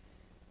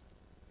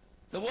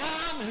 The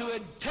one who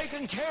had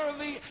taken care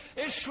of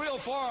Israel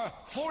for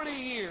 40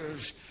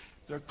 years.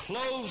 Their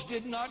clothes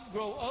did not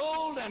grow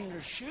old and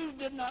their shoes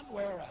did not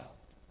wear out.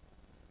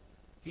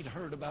 He'd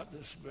heard about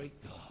this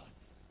great God.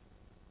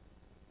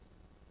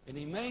 And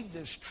he made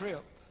this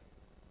trip.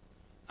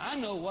 I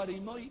know what he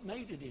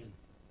made it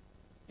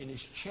in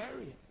his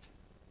chariot.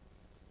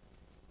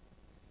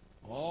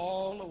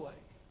 All the way.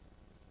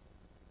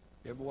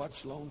 You ever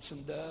watch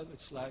Lonesome Dove?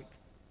 It's like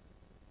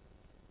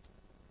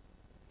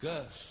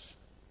Gus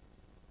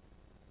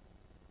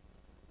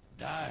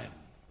dying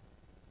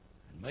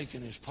and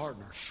making his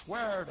partner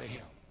swear to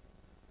him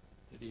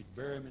that he'd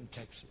bury him in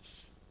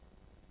Texas.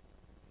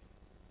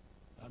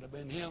 I'd have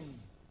been him.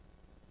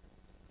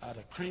 I'd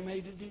have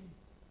cremated him,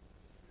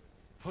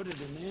 put it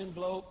in the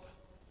envelope,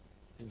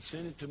 and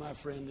sent it to my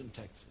friend in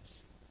Texas.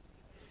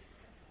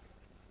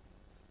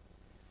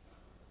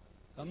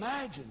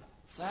 Imagine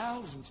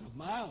thousands of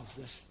miles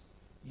this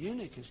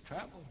eunuch has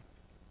traveled.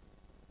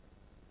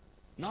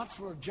 Not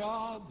for a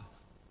job,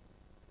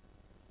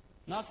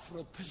 not for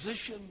a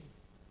position,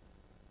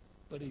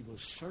 but he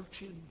was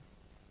searching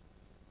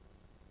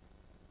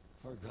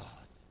for God.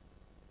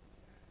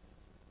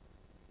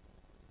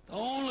 The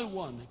only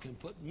one that can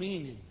put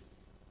meaning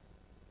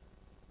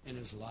in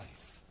his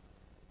life.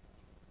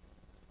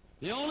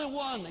 The only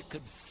one that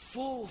could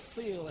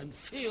fulfill and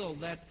fill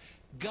that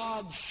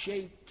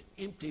God-shaped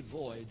empty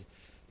void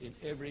in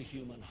every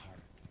human heart.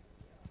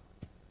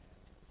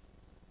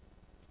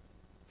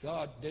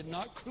 God did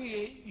not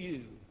create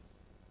you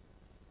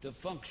to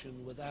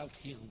function without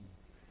him.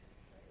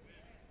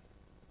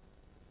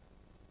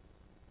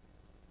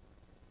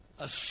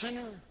 A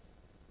sinner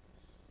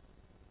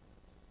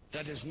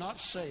that is not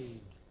saved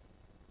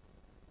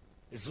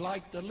is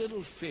like the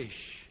little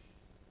fish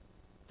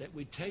that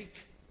we take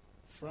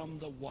from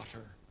the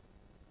water,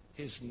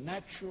 his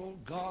natural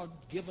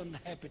God-given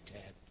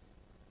habitat,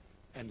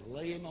 and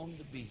lay him on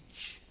the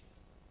beach.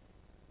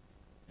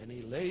 And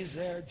he lays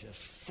there just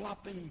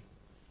flopping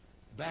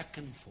back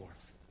and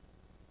forth,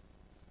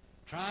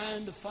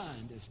 trying to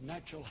find his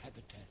natural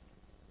habitat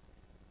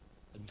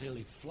until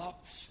he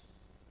flops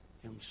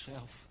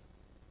himself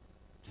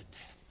to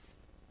death.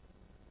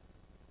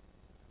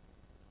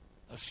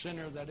 A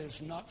sinner that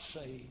is not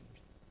saved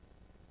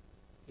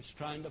is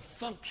trying to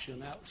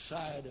function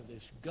outside of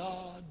his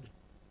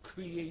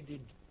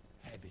God-created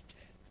habitat.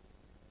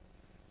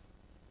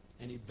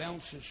 And he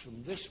bounces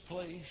from this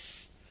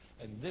place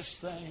and this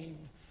thing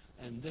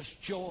and this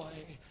joy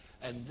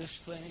and this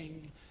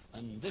thing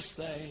and this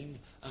thing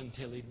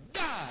until he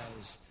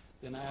dies.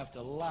 Then I have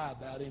to lie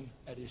about him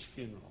at his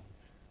funeral.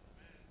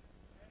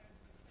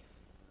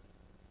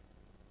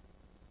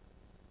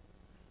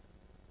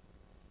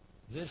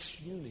 This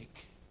eunuch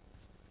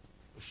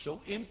was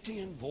so empty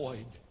and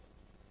void,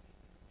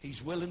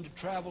 he's willing to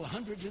travel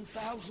hundreds and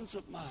thousands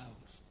of miles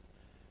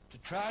to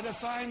try to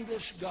find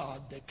this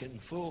God that can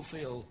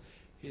fulfill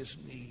his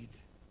need.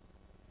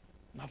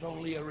 Not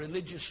only a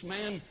religious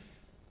man,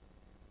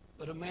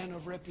 but a man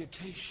of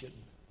reputation,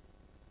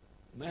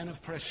 a man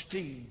of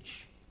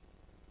prestige,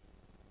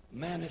 a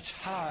man that's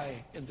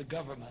high in the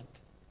government,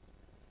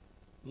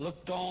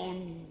 looked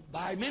on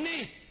by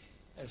many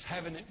as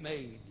having it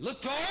made,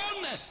 looked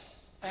on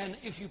and,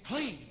 if you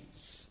please,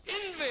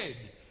 envied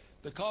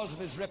because of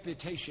his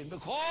reputation,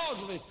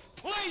 because of his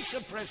place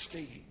of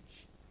prestige.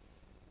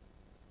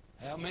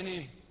 How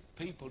many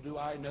people do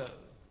I know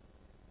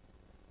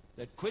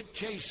that quit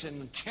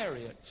chasing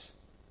chariots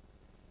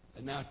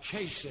and now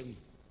chasing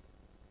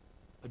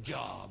a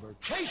job or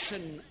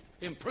chasing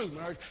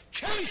improvement or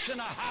chasing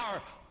a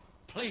higher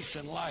place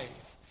in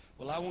life?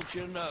 Well, I want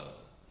you to know,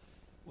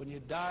 when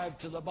you dive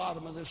to the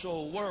bottom of this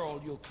old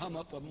world, you'll come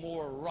up with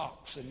more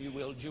rocks than you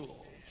will jewels.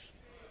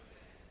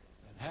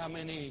 And how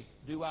many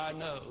do I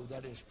know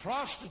that has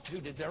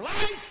prostituted their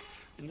life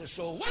in this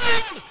old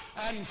world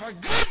and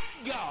forgot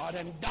God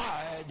and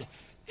died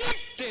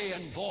empty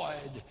and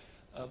void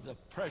of the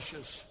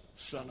precious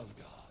Son of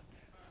God?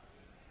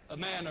 A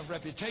man of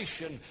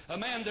reputation, a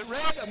man that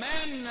read, a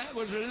man that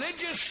was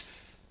religious,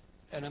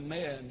 and a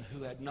man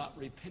who had not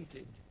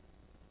repented.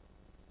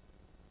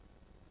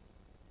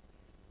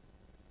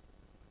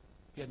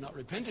 He had not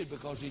repented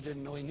because he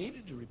didn't know he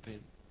needed to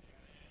repent.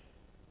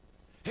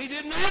 He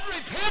did not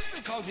repent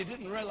because he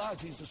didn't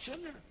realize he's a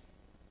sinner.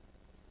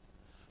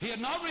 He had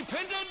not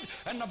repented,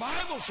 and the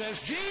Bible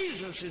says,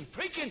 Jesus is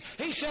preaching,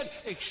 he said,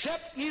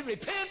 except ye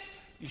repent,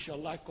 ye shall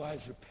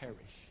likewise perish.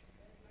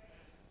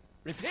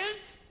 Repent?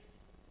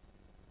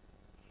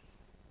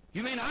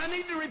 You mean I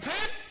need to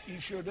repent? You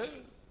sure do.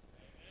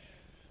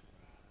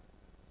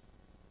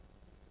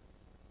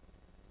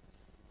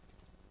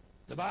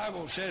 The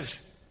Bible says,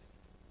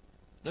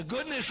 the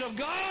goodness of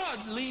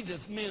God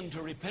leadeth men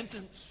to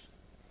repentance.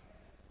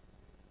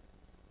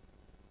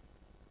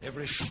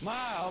 Every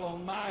smile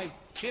on my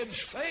kid's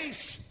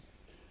face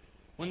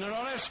when they're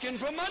not asking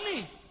for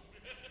money.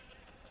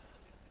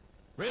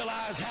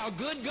 Realize how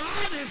good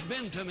God has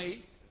been to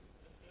me.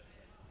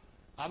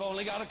 I've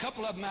only got a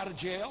couple of them out of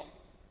jail,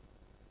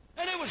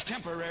 and it was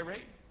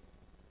temporary.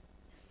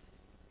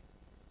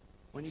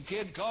 When your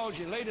kid calls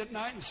you late at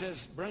night and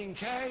says, bring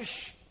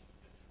cash,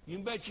 you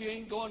bet you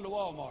ain't going to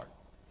Walmart.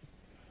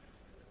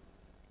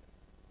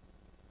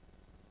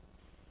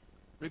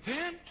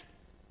 Repent.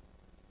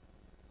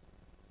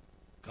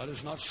 God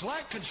is not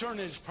slack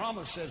concerning his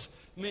promise, as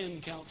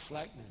men count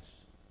slackness.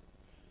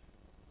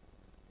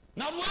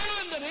 Not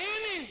willing that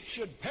any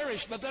should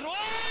perish, but that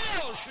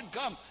all should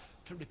come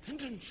to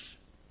repentance.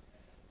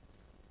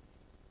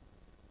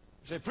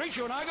 You say,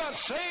 preacher, when I got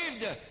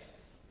saved,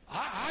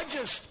 I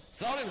just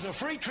thought it was a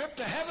free trip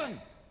to heaven.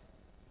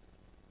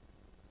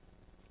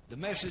 The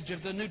message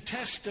of the New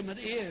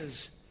Testament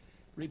is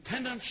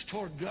repentance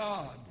toward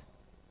God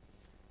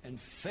and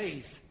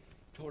faith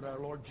toward our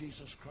Lord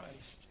Jesus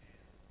Christ.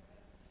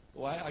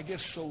 Well, I get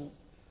so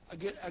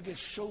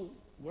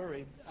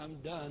worried. I'm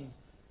done.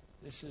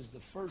 This is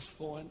the first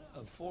point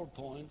of 4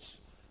 points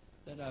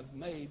that I've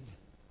made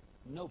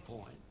no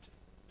point.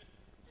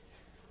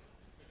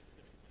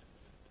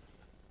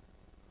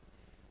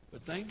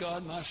 But thank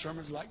God my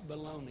sermon's like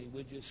bologna.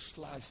 We just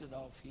slice it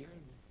off here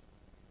and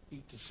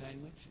eat the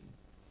sandwich and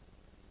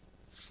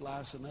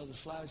slice another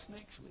slice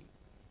next week.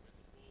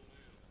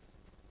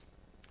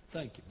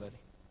 Thank you, buddy.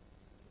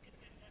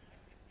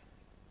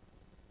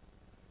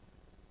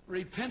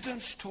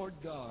 Repentance toward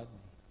God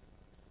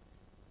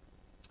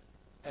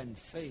and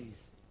faith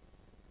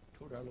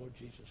toward our Lord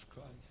Jesus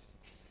Christ.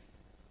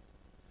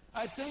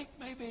 I think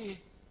maybe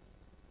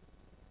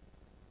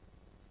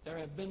there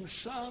have been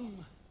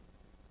some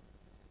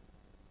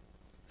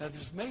that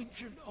has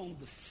majored on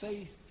the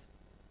faith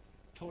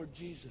toward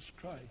Jesus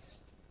Christ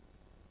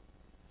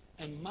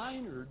and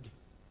minored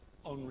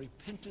on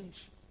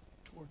repentance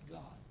toward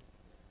God.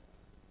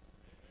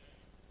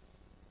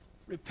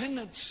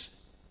 Repentance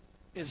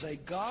is a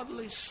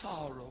godly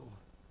sorrow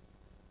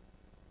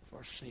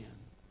for sin.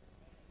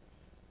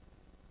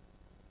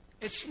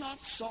 It's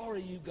not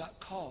sorry you got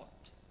caught.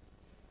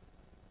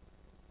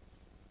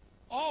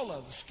 All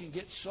of us can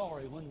get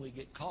sorry when we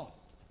get caught.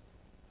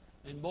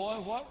 And boy,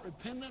 what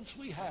repentance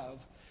we have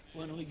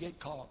when we get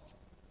caught.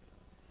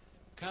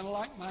 Kind of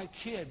like my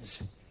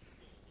kids.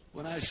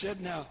 When I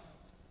said, now,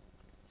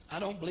 I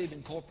don't believe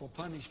in corporal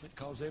punishment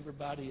because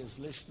everybody is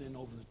listening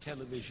over the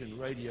television,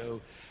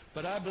 radio,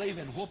 but I believe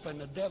in whooping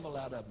the devil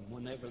out of them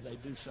whenever they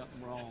do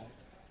something wrong.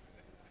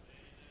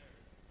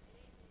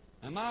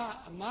 And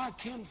my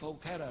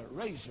kinfolk had a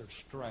razor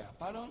strap.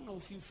 I don't know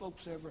if you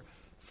folks are ever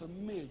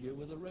familiar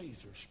with a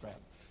razor strap.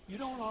 You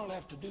don't all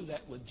have to do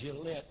that with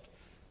Gillette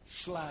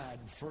slide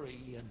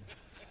free and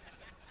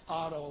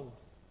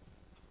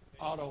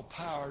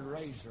auto-powered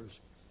razors.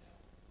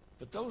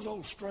 But those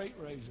old straight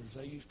razors,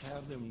 they used to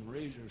have them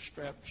razor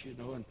straps, you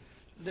know, and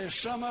there's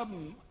some of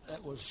them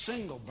that was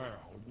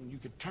single-barreled, and you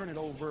could turn it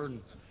over,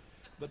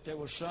 but there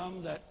was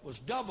some that was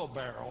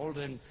double-barreled,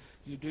 and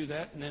you do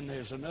that, and then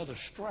there's another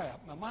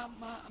strap. Now,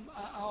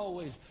 I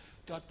always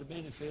got the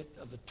benefit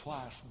of the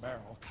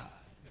twice-barrel kind.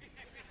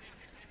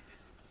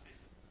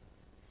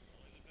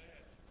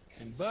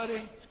 And,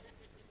 buddy,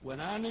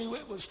 when I knew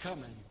it was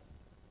coming,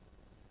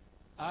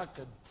 I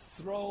could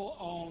throw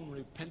on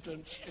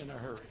repentance in a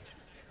hurry.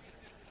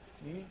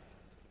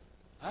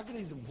 I could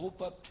even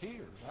whoop up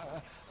tears.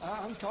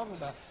 I'm talking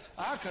about,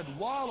 I could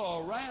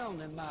wallow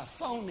around in my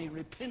phony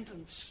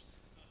repentance,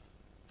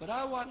 but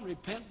I wasn't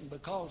repenting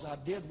because I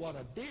did what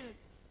I did.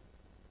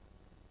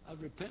 I was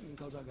repenting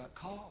because I got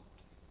caught.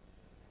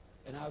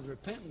 And I was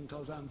repenting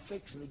because I'm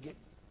fixing to get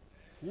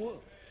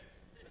whooped.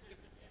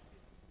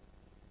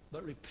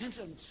 But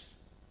repentance,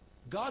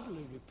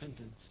 godly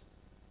repentance,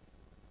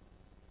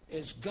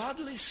 is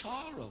godly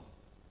sorrow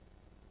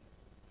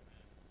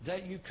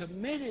that you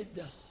committed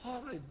the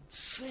horrid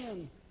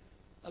sin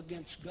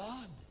against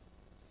God.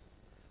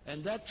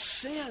 And that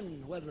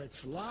sin, whether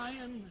it's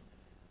lying,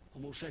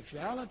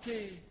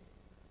 homosexuality,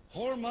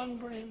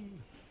 whoremongering,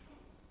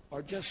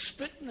 or just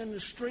spitting in the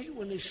street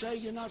when they say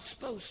you're not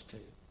supposed to,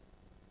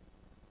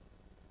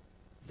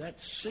 that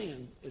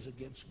sin is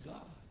against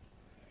God.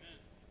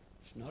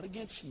 It's not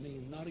against me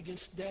and not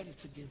against Dad,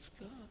 it's against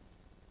God.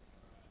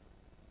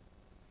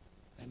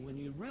 And when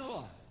you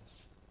realize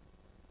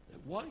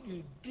that what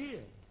you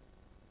did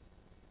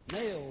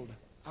nailed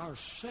our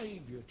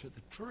Savior to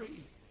the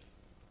tree,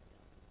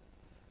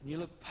 and you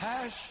look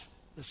past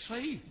the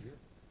Savior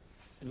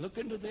and look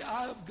into the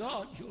eye of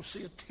God, you'll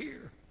see a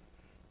tear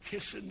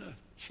kissing the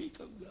cheek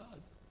of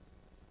God.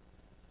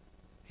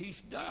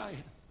 He's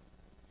dying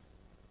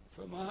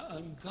for my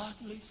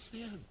ungodly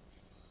sin.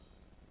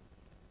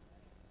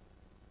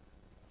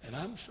 And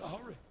I'm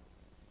sorry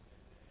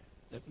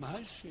that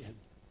my sin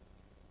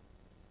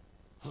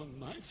hung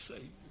my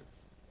Savior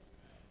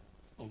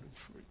on a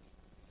tree.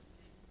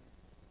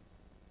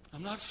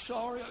 I'm not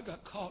sorry I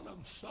got caught.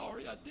 I'm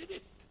sorry I did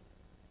it.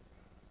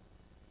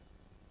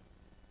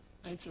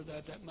 Answer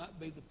that. That might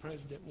be the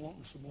president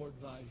wanting some more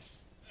advice.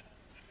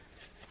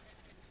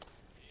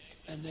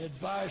 And the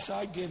advice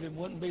I give him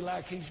wouldn't be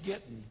like he's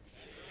getting.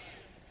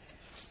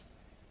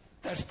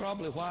 That's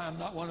probably why I'm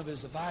not one of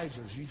his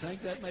advisors. You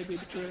think that may be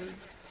true?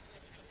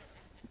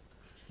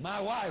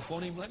 My wife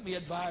won't even let me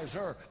advise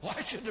her.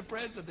 Why should the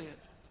president?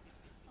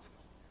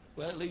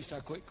 Well, at least I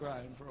quit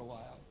crying for a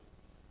while.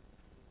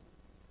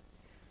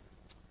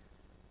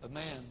 A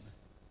man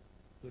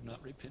who had not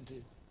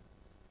repented.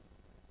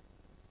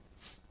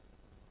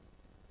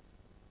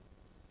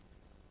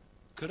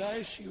 Could I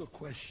ask you a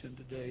question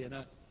today? And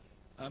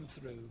I'm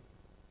through.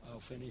 I'll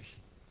finish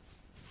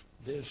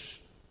this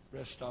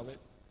rest of it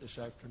this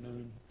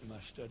afternoon in my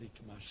study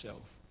to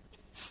myself.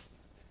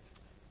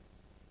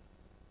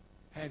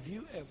 Have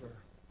you ever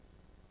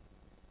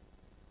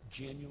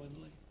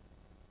genuinely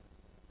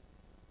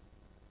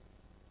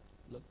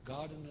looked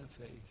God in the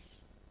face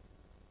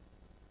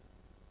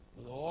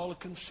with all the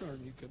concern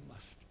you can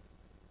muster?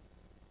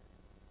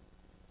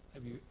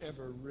 Have you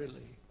ever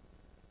really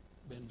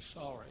been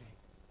sorry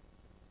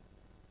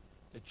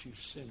that you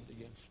sinned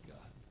against God?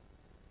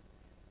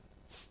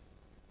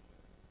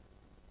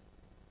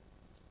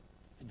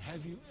 And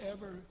have you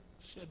ever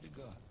said to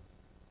God,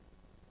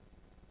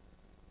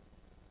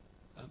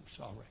 I'm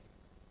sorry.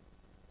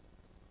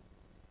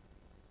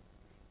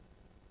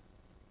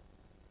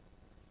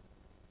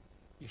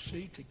 You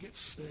see, to get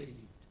saved,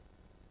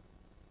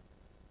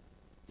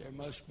 there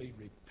must be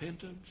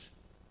repentance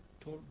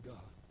toward God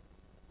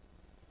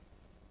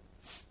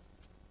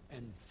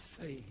and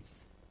faith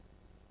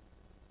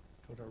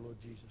toward our Lord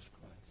Jesus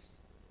Christ.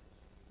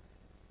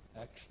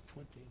 Acts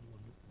 20,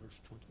 verse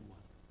 21.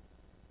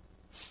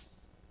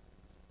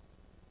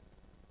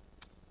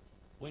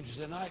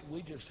 Wednesday night,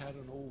 we just had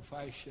an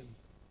old-fashioned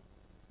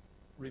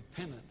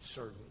repentance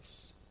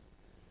service.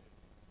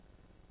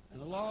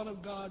 And a lot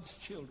of God's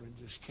children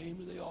just came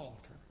to the altar.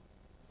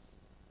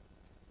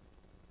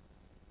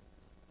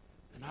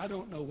 And I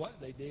don't know what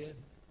they did.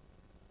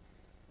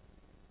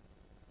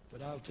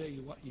 But I'll tell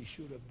you what you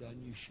should have done.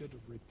 You should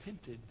have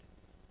repented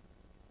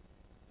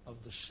of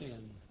the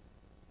sin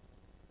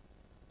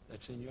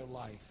that's in your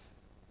life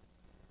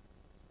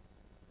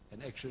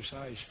and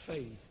exercised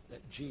faith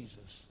that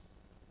Jesus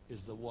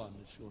is the one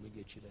that's going to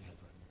get you to heaven.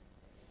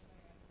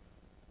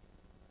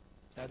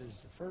 That is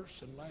the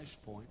first and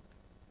last point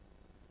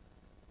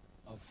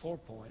of 4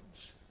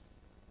 points.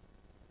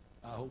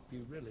 I hope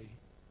you really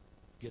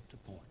get the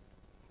point.